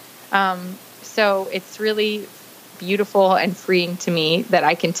that. So it's really beautiful and freeing to me that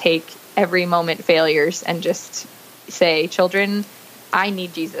I can take every moment failures and just say, children, I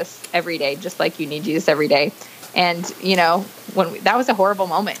need Jesus every day, just like you need Jesus every day. And, that was a horrible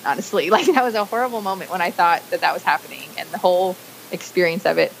moment, honestly. Like, that was a horrible moment when I thought that was happening and the whole experience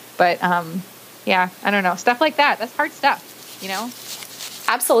of it. But, yeah, I don't know. Stuff like that. That's hard stuff,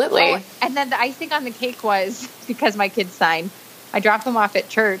 Absolutely. Oh, and then the icing on the cake was, because my kids signed, I dropped them off at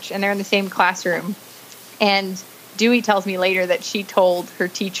church and they're in the same classroom. And Dewey tells me later that she told her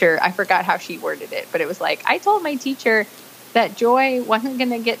teacher, I forgot how she worded it, but it was like, I told my teacher that Joy wasn't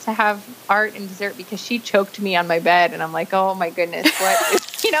going to get to have art and dessert because she choked me on my bed. And I'm like, oh my goodness, what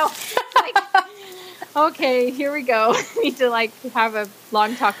is, like, okay, here we go. Need to like have a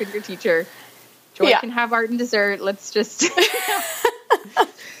long talk with your teacher. Joy can have art and dessert. Let's just,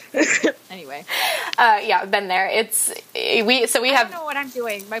 anyway. Yeah, I've been there. I don't know what I'm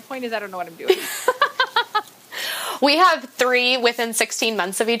doing. My point is, I don't know what I'm doing. We have 3 within 16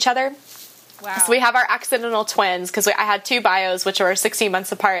 months of each other. Wow. So we have our accidental twins because I had 2 bios, which were 16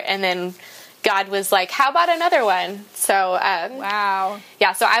 months apart. And then God was like, how about another one? So, wow.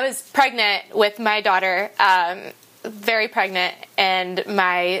 Yeah. So I was pregnant with my daughter, very pregnant. And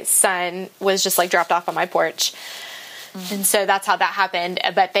my son was just like dropped off on my porch. And so that's how that happened.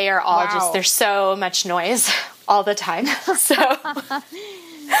 But they are all just, there's so much noise all the time. So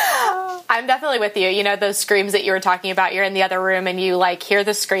I'm definitely with you. Those screams that you were talking about, you're in the other room and you like hear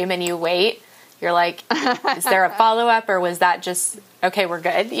the scream and you wait. You're like, is there a follow-up or was that just, okay, we're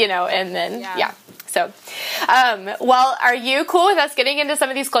good, and then, yeah. So, well, are you cool with us getting into some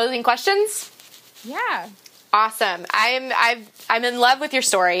of these closing questions? Yeah. Awesome. I'm in love with your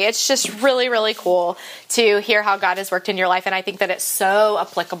story. It's just really, really cool to hear how God has worked in your life. And I think that it's so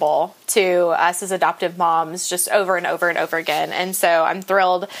applicable to us as adoptive moms just over and over and over again. And so I'm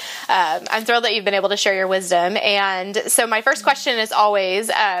thrilled. I'm thrilled that you've been able to share your wisdom. And so my first question is always,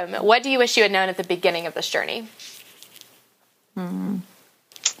 what do you wish you had known at the beginning of this journey? I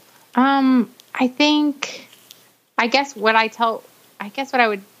guess what I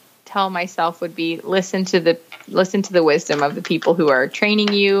would tell myself would be listen to the wisdom of the people who are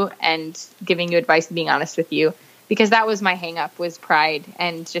training you and giving you advice and being honest with you, because that was my hang up, was pride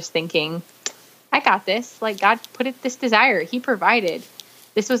and just thinking, I got this. Like, God put this desire, he provided,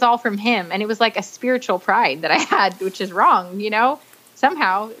 this was all from him. And it was like a spiritual pride that I had, which is wrong,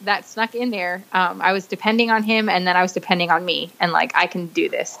 somehow that snuck in there. I was depending on him, and then I was depending on me, and like, I can do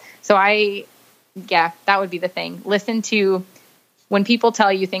this. So that would be the thing. Listen to, when people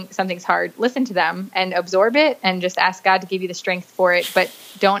tell you think something's hard, listen to them and absorb it and just ask God to give you the strength for it. But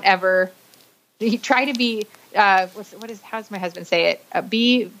don't ever try to be, how does my husband say it?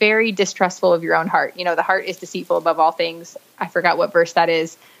 Be very distrustful of your own heart. You know, the heart is deceitful above all things. I forgot what verse that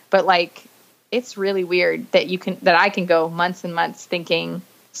is, but like, it's really weird that I can go months and months thinking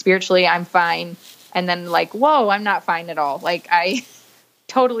spiritually I'm fine. And then like, whoa, I'm not fine at all. Like, I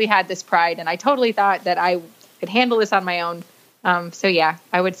totally had this pride and I totally thought that I could handle this on my own. So yeah,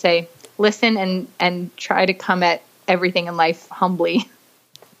 I would say listen and try to come at everything in life humbly.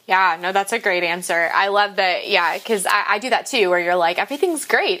 Yeah, no, that's a great answer. I love that. Yeah, because I do that too, where you're like, everything's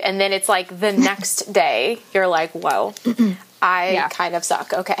great. And then it's like the next day, you're like, whoa, I kind of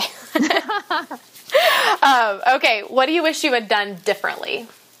suck. Okay. Okay, what do you wish you had done differently?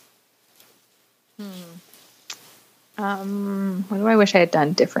 What do I wish I had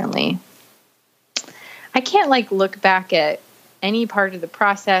done differently? I can't like look back at any part of the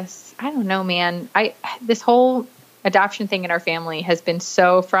process. I don't know, man. This whole adoption thing in our family has been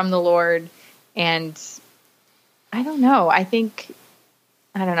so from the Lord, and I don't know. I think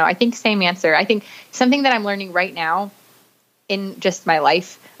same answer. I think something that I'm learning right now in just my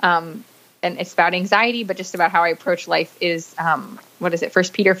life, and it's about anxiety, but just about how I approach life is, 1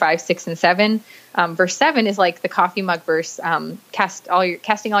 Peter 5, 6, and 7. Verse 7 is like the coffee mug verse,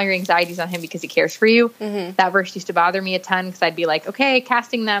 casting all your anxieties on him because he cares for you. Mm-hmm. That verse used to bother me a ton because I'd be like, okay,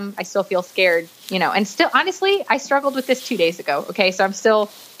 casting them, I still feel scared, and still, honestly, I struggled with this 2 days ago. Okay. So I'm still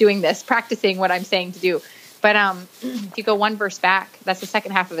doing this, practicing what I'm saying to do. But, if you go one verse back, that's the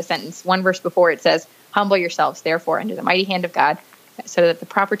second half of a sentence. One verse before it says, humble yourselves, therefore, under the mighty hand of God, so that at the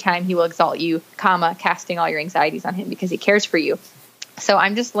proper time he will exalt you, casting all your anxieties on him because he cares for you. So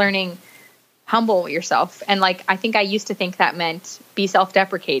I'm just learning, humble yourself. And like, I think I used to think that meant be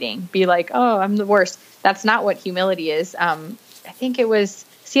self-deprecating, be like, oh, I'm the worst. That's not what humility is. I think it was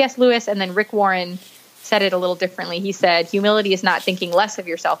C.S. Lewis and then Rick Warren said it a little differently. He said, humility is not thinking less of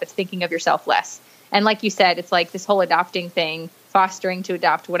yourself. It's thinking of yourself less. And like you said, it's like this whole adopting thing, fostering to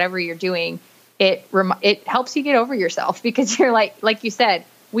adopt whatever you're doing. It helps you get over yourself because you're like you said,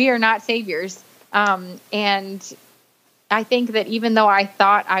 we are not saviors. And I think that even though I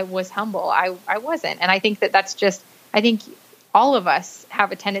thought I was humble, I wasn't. And I think I think all of us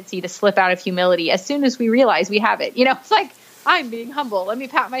have a tendency to slip out of humility as soon as we realize we have it. It's like, I'm being humble. Let me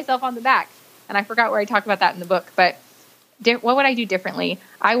pat myself on the back. And I forgot where I talked about that in the book, but what would I do differently?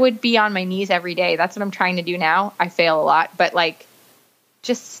 I would be on my knees every day. That's what I'm trying to do now. I fail a lot, but like,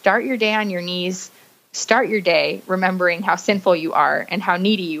 just start your day on your knees. Start your day remembering how sinful you are and how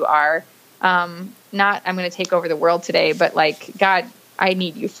needy you are. Not, I'm going to take over the world today, but like, God, I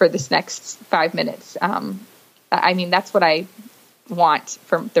need you for this next 5 minutes. That's what I want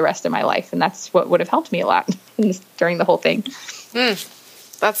for the rest of my life. And that's what would have helped me a lot during the whole thing.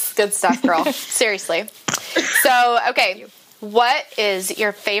 That's good stuff, girl. Seriously. So, okay. What is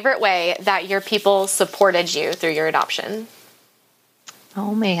your favorite way that your people supported you through your adoption?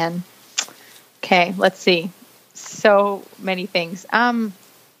 Oh man. Okay, let's see. So many things.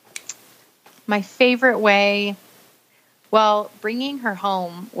 My favorite way, bringing her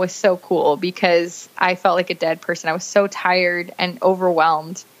home was so cool because I felt like a dead person. I was so tired and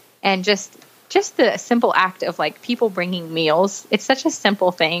overwhelmed, and just the simple act of like people bringing meals. It's such a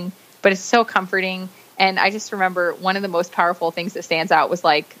simple thing, but it's so comforting. And I just remember one of the most powerful things that stands out was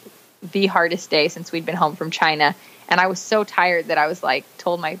like the hardest day since we'd been home from China. And I was so tired that I was like,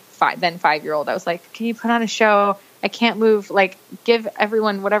 told my then 5-year-old, I was like, can you put on a show? I can't move. Like, give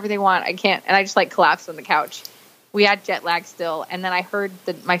everyone whatever they want. I can't. And I just like collapsed on the couch. We had jet lag still. And then I heard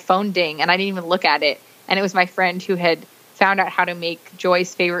my phone ding and I didn't even look at it. And it was my friend who had found out how to make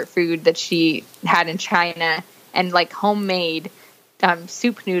Joy's favorite food that she had in China, and like homemade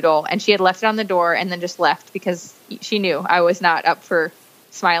soup noodle. And she had left it on the door and then just left because she knew I was not up for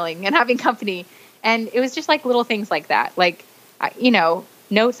smiling and having company. And it was just like little things like that. Like,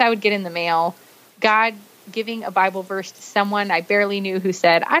 notes I would get in the mail, God giving a Bible verse to someone I barely knew who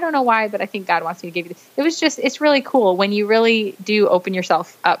said, I don't know why, but I think God wants me to give you this. It was just, it's really cool when you really do open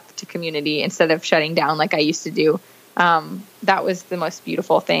yourself up to community instead of shutting down like I used to do. That was the most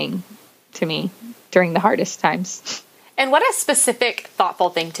beautiful thing to me during the hardest times. And what a specific, thoughtful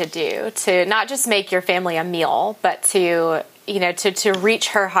thing to do, to not just make your family a meal, but to, to reach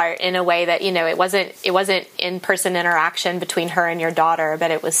her heart in a way that, it wasn't in-person interaction between her and your daughter,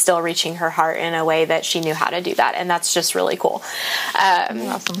 but it was still reaching her heart in a way that she knew how to do that. And that's just really cool.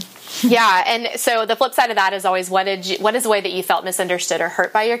 Awesome. Yeah. And so the flip side of that is always, what is the way that you felt misunderstood or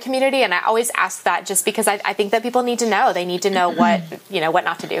hurt by your community? And I always ask that just because I think that people need to know. They need to know what, what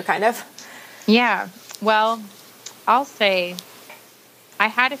not to do, kind of. Yeah. Well, I'll say I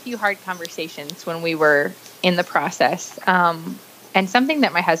had a few hard conversations when we were in the process. And something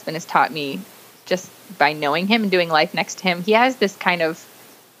that my husband has taught me just by knowing him and doing life next to him, he has this kind of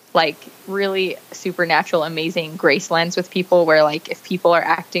like really supernatural, amazing grace lens with people where like if people are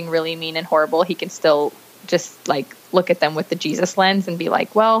acting really mean and horrible, he can still just like look at them with the Jesus lens and be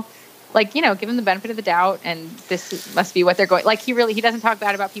like, well, like, give them the benefit of the doubt and this must be what they're going. Like he doesn't talk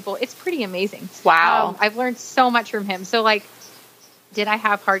bad about people. It's pretty amazing. Wow. I've learned so much from him. So like, did I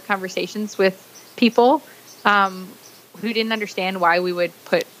have hard conversations with people who didn't understand why we would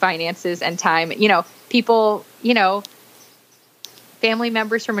put finances and time, people, family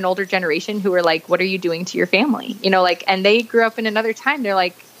members from an older generation who were like, what are you doing to your family? And they grew up in another time. They're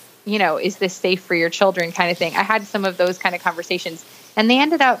like, is this safe for your children kind of thing? I had some of those kind of conversations and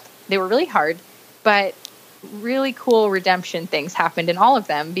they were really hard, but really cool redemption things happened in all of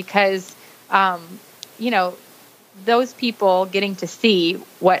them because, those people getting to see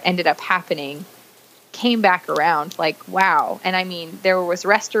what ended up happening came back around like, wow. And I mean, there was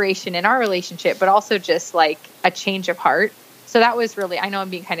restoration in our relationship, but also just like a change of heart. So that was really, I know I'm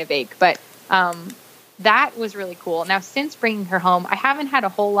being kind of vague, but that was really cool. Now, since bringing her home, I haven't had a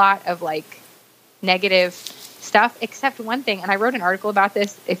whole lot of like negative stuff, except one thing. And I wrote an article about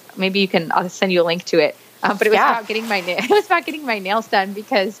this. If maybe I'll send you a link to it. But it was about getting my nails done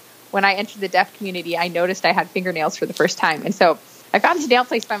because when I entered the deaf community, I noticed I had fingernails for the first time. And so I found this nail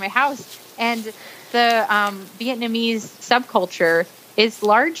place by my house, and the Vietnamese subculture is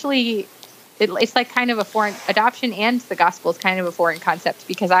largely, it's like kind of a foreign, adoption and the gospel is kind of a foreign concept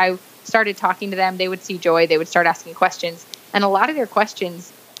because I started talking to them. They would see joy. They would start asking questions. And a lot of their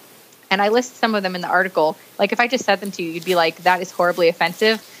questions, and I list some of them in the article, like if I just said them to you, you'd be like, that is horribly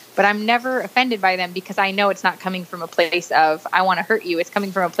offensive. But I'm never offended by them because I know it's not coming from a place of, I want to hurt you. It's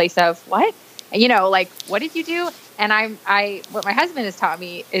coming from a place of, what? Like, what did you do? And what my husband has taught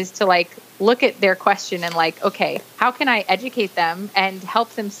me is to like, look at their question and like, okay, how can I educate them and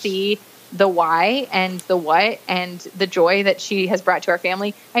help them see the why and the what and the joy that she has brought to our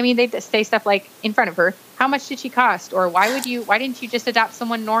family? I mean, they say stuff like in front of her, how much did she cost? Or why didn't you just adopt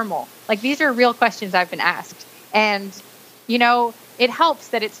someone normal? Like, these are real questions I've been asked. And, it helps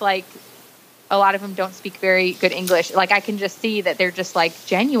that it's like a lot of them don't speak very good English. Like I can just see that they're just like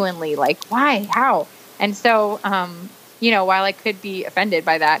genuinely like, why, how? And so, while I could be offended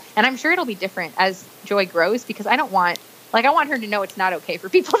by that, and I'm sure it'll be different as Joy grows because I want her to know it's not okay for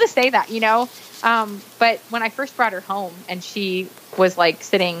people to say that, but when I first brought her home and she was like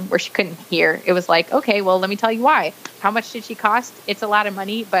sitting where she couldn't hear, it was like, okay, well, let me tell you why. How much did she cost? It's a lot of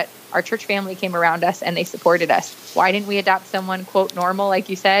money, but our church family came around us and they supported us. Why didn't we adopt someone, quote, normal, like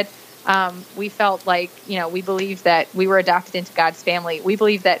you said? We felt like, we believed that we were adopted into God's family. We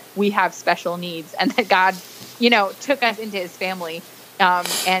believe that we have special needs and that God, took us into his family.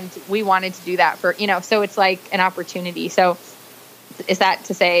 And we wanted to do that for, so it's like an opportunity. So is that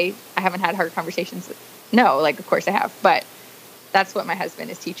to say I haven't had hard conversations? No, like, of course I have, but that's what my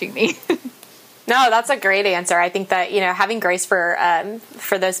husband is teaching me. No, that's a great answer. I think that, having grace for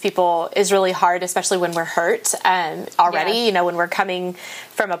those people is really hard, especially when we're hurt already, Yes. When we're coming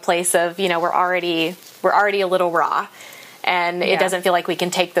from a place of, we're already a little raw and it doesn't feel like we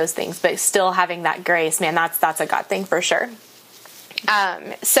can take those things, but still having that grace, man, that's a God thing for sure.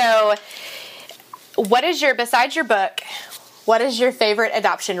 So besides your book, what is your favorite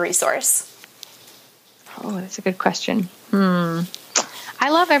adoption resource? Oh, that's a good question. I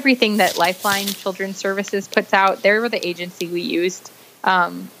love everything that Lifeline Children's Services puts out. They were the agency we used.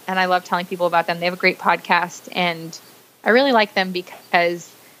 And I love telling people about them. They have a great podcast and I really like them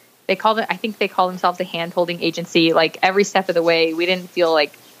because I think they call themselves a hand-holding agency. Like every step of the way, we didn't feel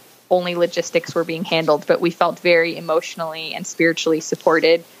like only logistics were being handled, but we felt very emotionally and spiritually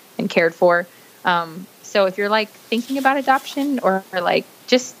supported and cared for. So if you're like thinking about adoption or like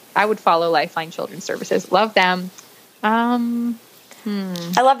I would follow Lifeline Children's Services. Love them.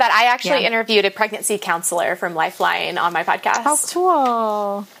 I love that. I actually interviewed a pregnancy counselor from Lifeline on my podcast. Oh,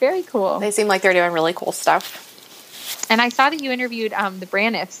 cool. Very cool. They seem like they're doing really cool stuff. And I saw that you interviewed the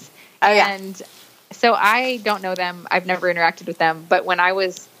Braniffs. Oh, yeah. And so I don't know them. I've never interacted with them. But when I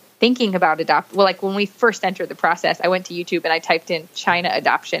was thinking about when we first entered the process, I went to YouTube and I typed in China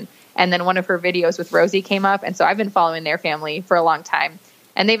adoption. And then one of her videos with Rosie came up. And so I've been following their family for a long time,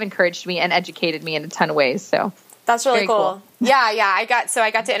 and they've encouraged me and educated me in a ton of ways. So that's really cool. Yeah. I got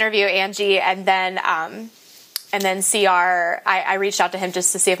to interview Angie, and then CR, I reached out to him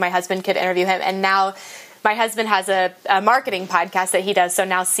just to see if my husband could interview him. And now my husband has a marketing podcast that he does. So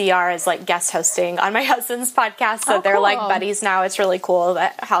now CR is like guest hosting on my husband's podcast. So they're like buddies now. It's really cool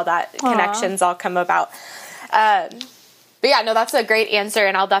how that connections all come about. But yeah, no, that's a great answer.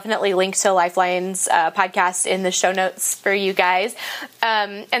 And I'll definitely link to Lifeline's podcast in the show notes for you guys.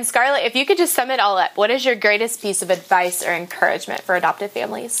 And Scarlet, if you could just sum it all up, what is your greatest piece of advice or encouragement for adoptive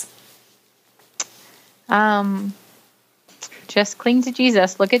families? Just cling to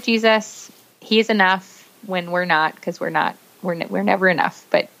Jesus. Look at Jesus. He is enough when we're not, because we're never enough,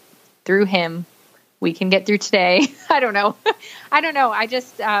 but through him we can get through today. I don't know. I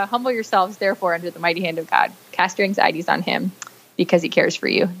just, humble yourselves therefore under the mighty hand of God, cast your anxieties on him because he cares for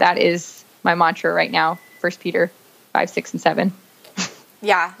you. That is my mantra right now. 1 Peter 5, 6, and 7.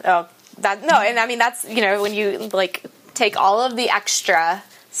 Yeah. Oh, and I mean, that's, when you like take all of the extra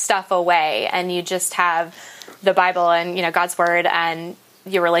stuff away and you just have the Bible and, God's word and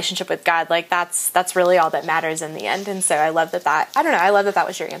your relationship with God, like that's really all that matters in the end. And so I love I love that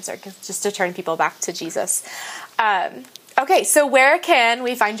was your answer, just to turn people back to Jesus. Okay. So where can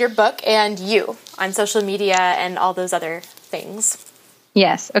we find your book and you on social media and all those other things?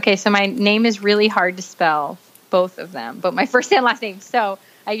 Yes. Okay. So my name is really hard to spell, both of them, but my first and last name. So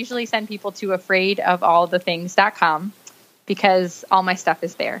I usually send people to afraidofallthethings.com because all my stuff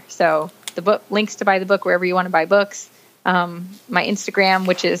is there. So the book, links to buy the book wherever you want to buy books. My Instagram,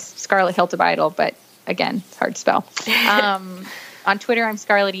 which is Scarlet Hiltibidal, but again, it's hard to spell. On Twitter, I'm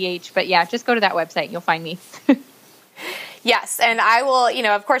Scarlet EH, but yeah, just go to that website. You'll find me. Yes. And I will,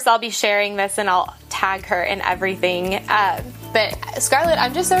 of course I'll be sharing this and I'll tag her and everything. But Scarlet,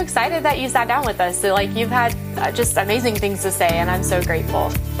 I'm just so excited that you sat down with us. So, you've had just amazing things to say, and I'm so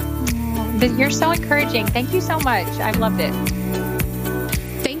grateful. You're so encouraging. Thank you so much. I've loved it.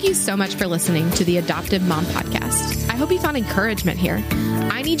 Thank you so much for listening to the Adoptive Mom Podcast. I hope you found encouragement here.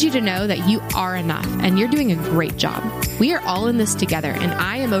 I need you to know that you are enough and you're doing a great job. We are all in this together, and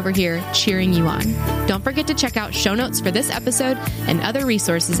I am over here cheering you on. Don't forget to check out show notes for this episode and other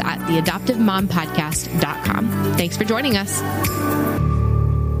resources at theadoptivemompodcast.com. Thanks for joining us.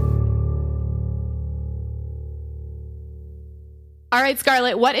 All right,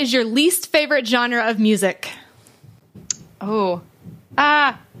 Scarlet, what is your least favorite genre of music?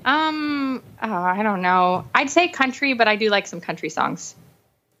 I don't know. I'd say country, but I do like some country songs.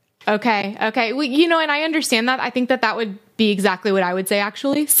 Okay. Well, and I understand that. I think that would be exactly what I would say,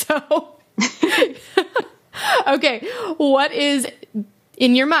 actually. So, okay. What is,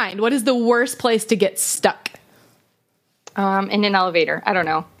 in your mind, what is the worst place to get stuck? In an elevator. I don't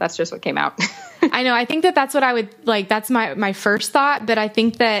know. That's just what came out. I know. I think that's what I would like. That's my first thought, but I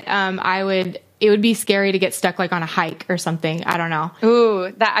think that, it would be scary to get stuck on a hike or something. I don't know.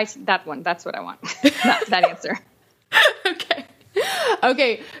 Ooh, that one. That's what I want. that answer.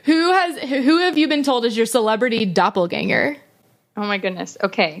 Okay. Who have you been told is your celebrity doppelganger? Oh my goodness.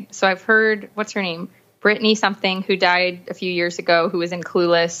 Okay. So I've heard, what's her name? Brittany something, who died a few years ago, who was in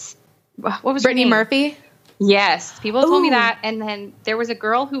Clueless. What was Brittany her name? Murphy? Yes. People told me that. And then there was a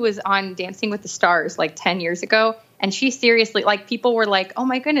girl who was on Dancing with the Stars 10 years ago. And she seriously, people were like, oh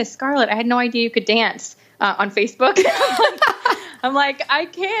my goodness, Scarlet, I had no idea you could dance on Facebook. I'm like, I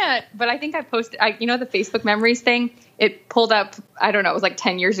can't. But I think I posted, the Facebook memories thing, it pulled up, I don't know, it was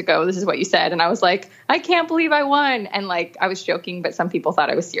 10 years ago. This is what you said. And I was like, I can't believe I won. And I was joking, but some people thought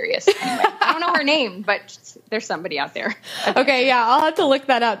I was serious. Anyway, I don't know her name, but there's somebody out there. Okay. Yeah. I'll have to look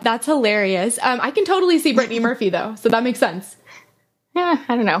that up. That's hilarious. I can totally see Brittany Murphy though. So that makes sense. Yeah.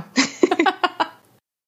 I don't know.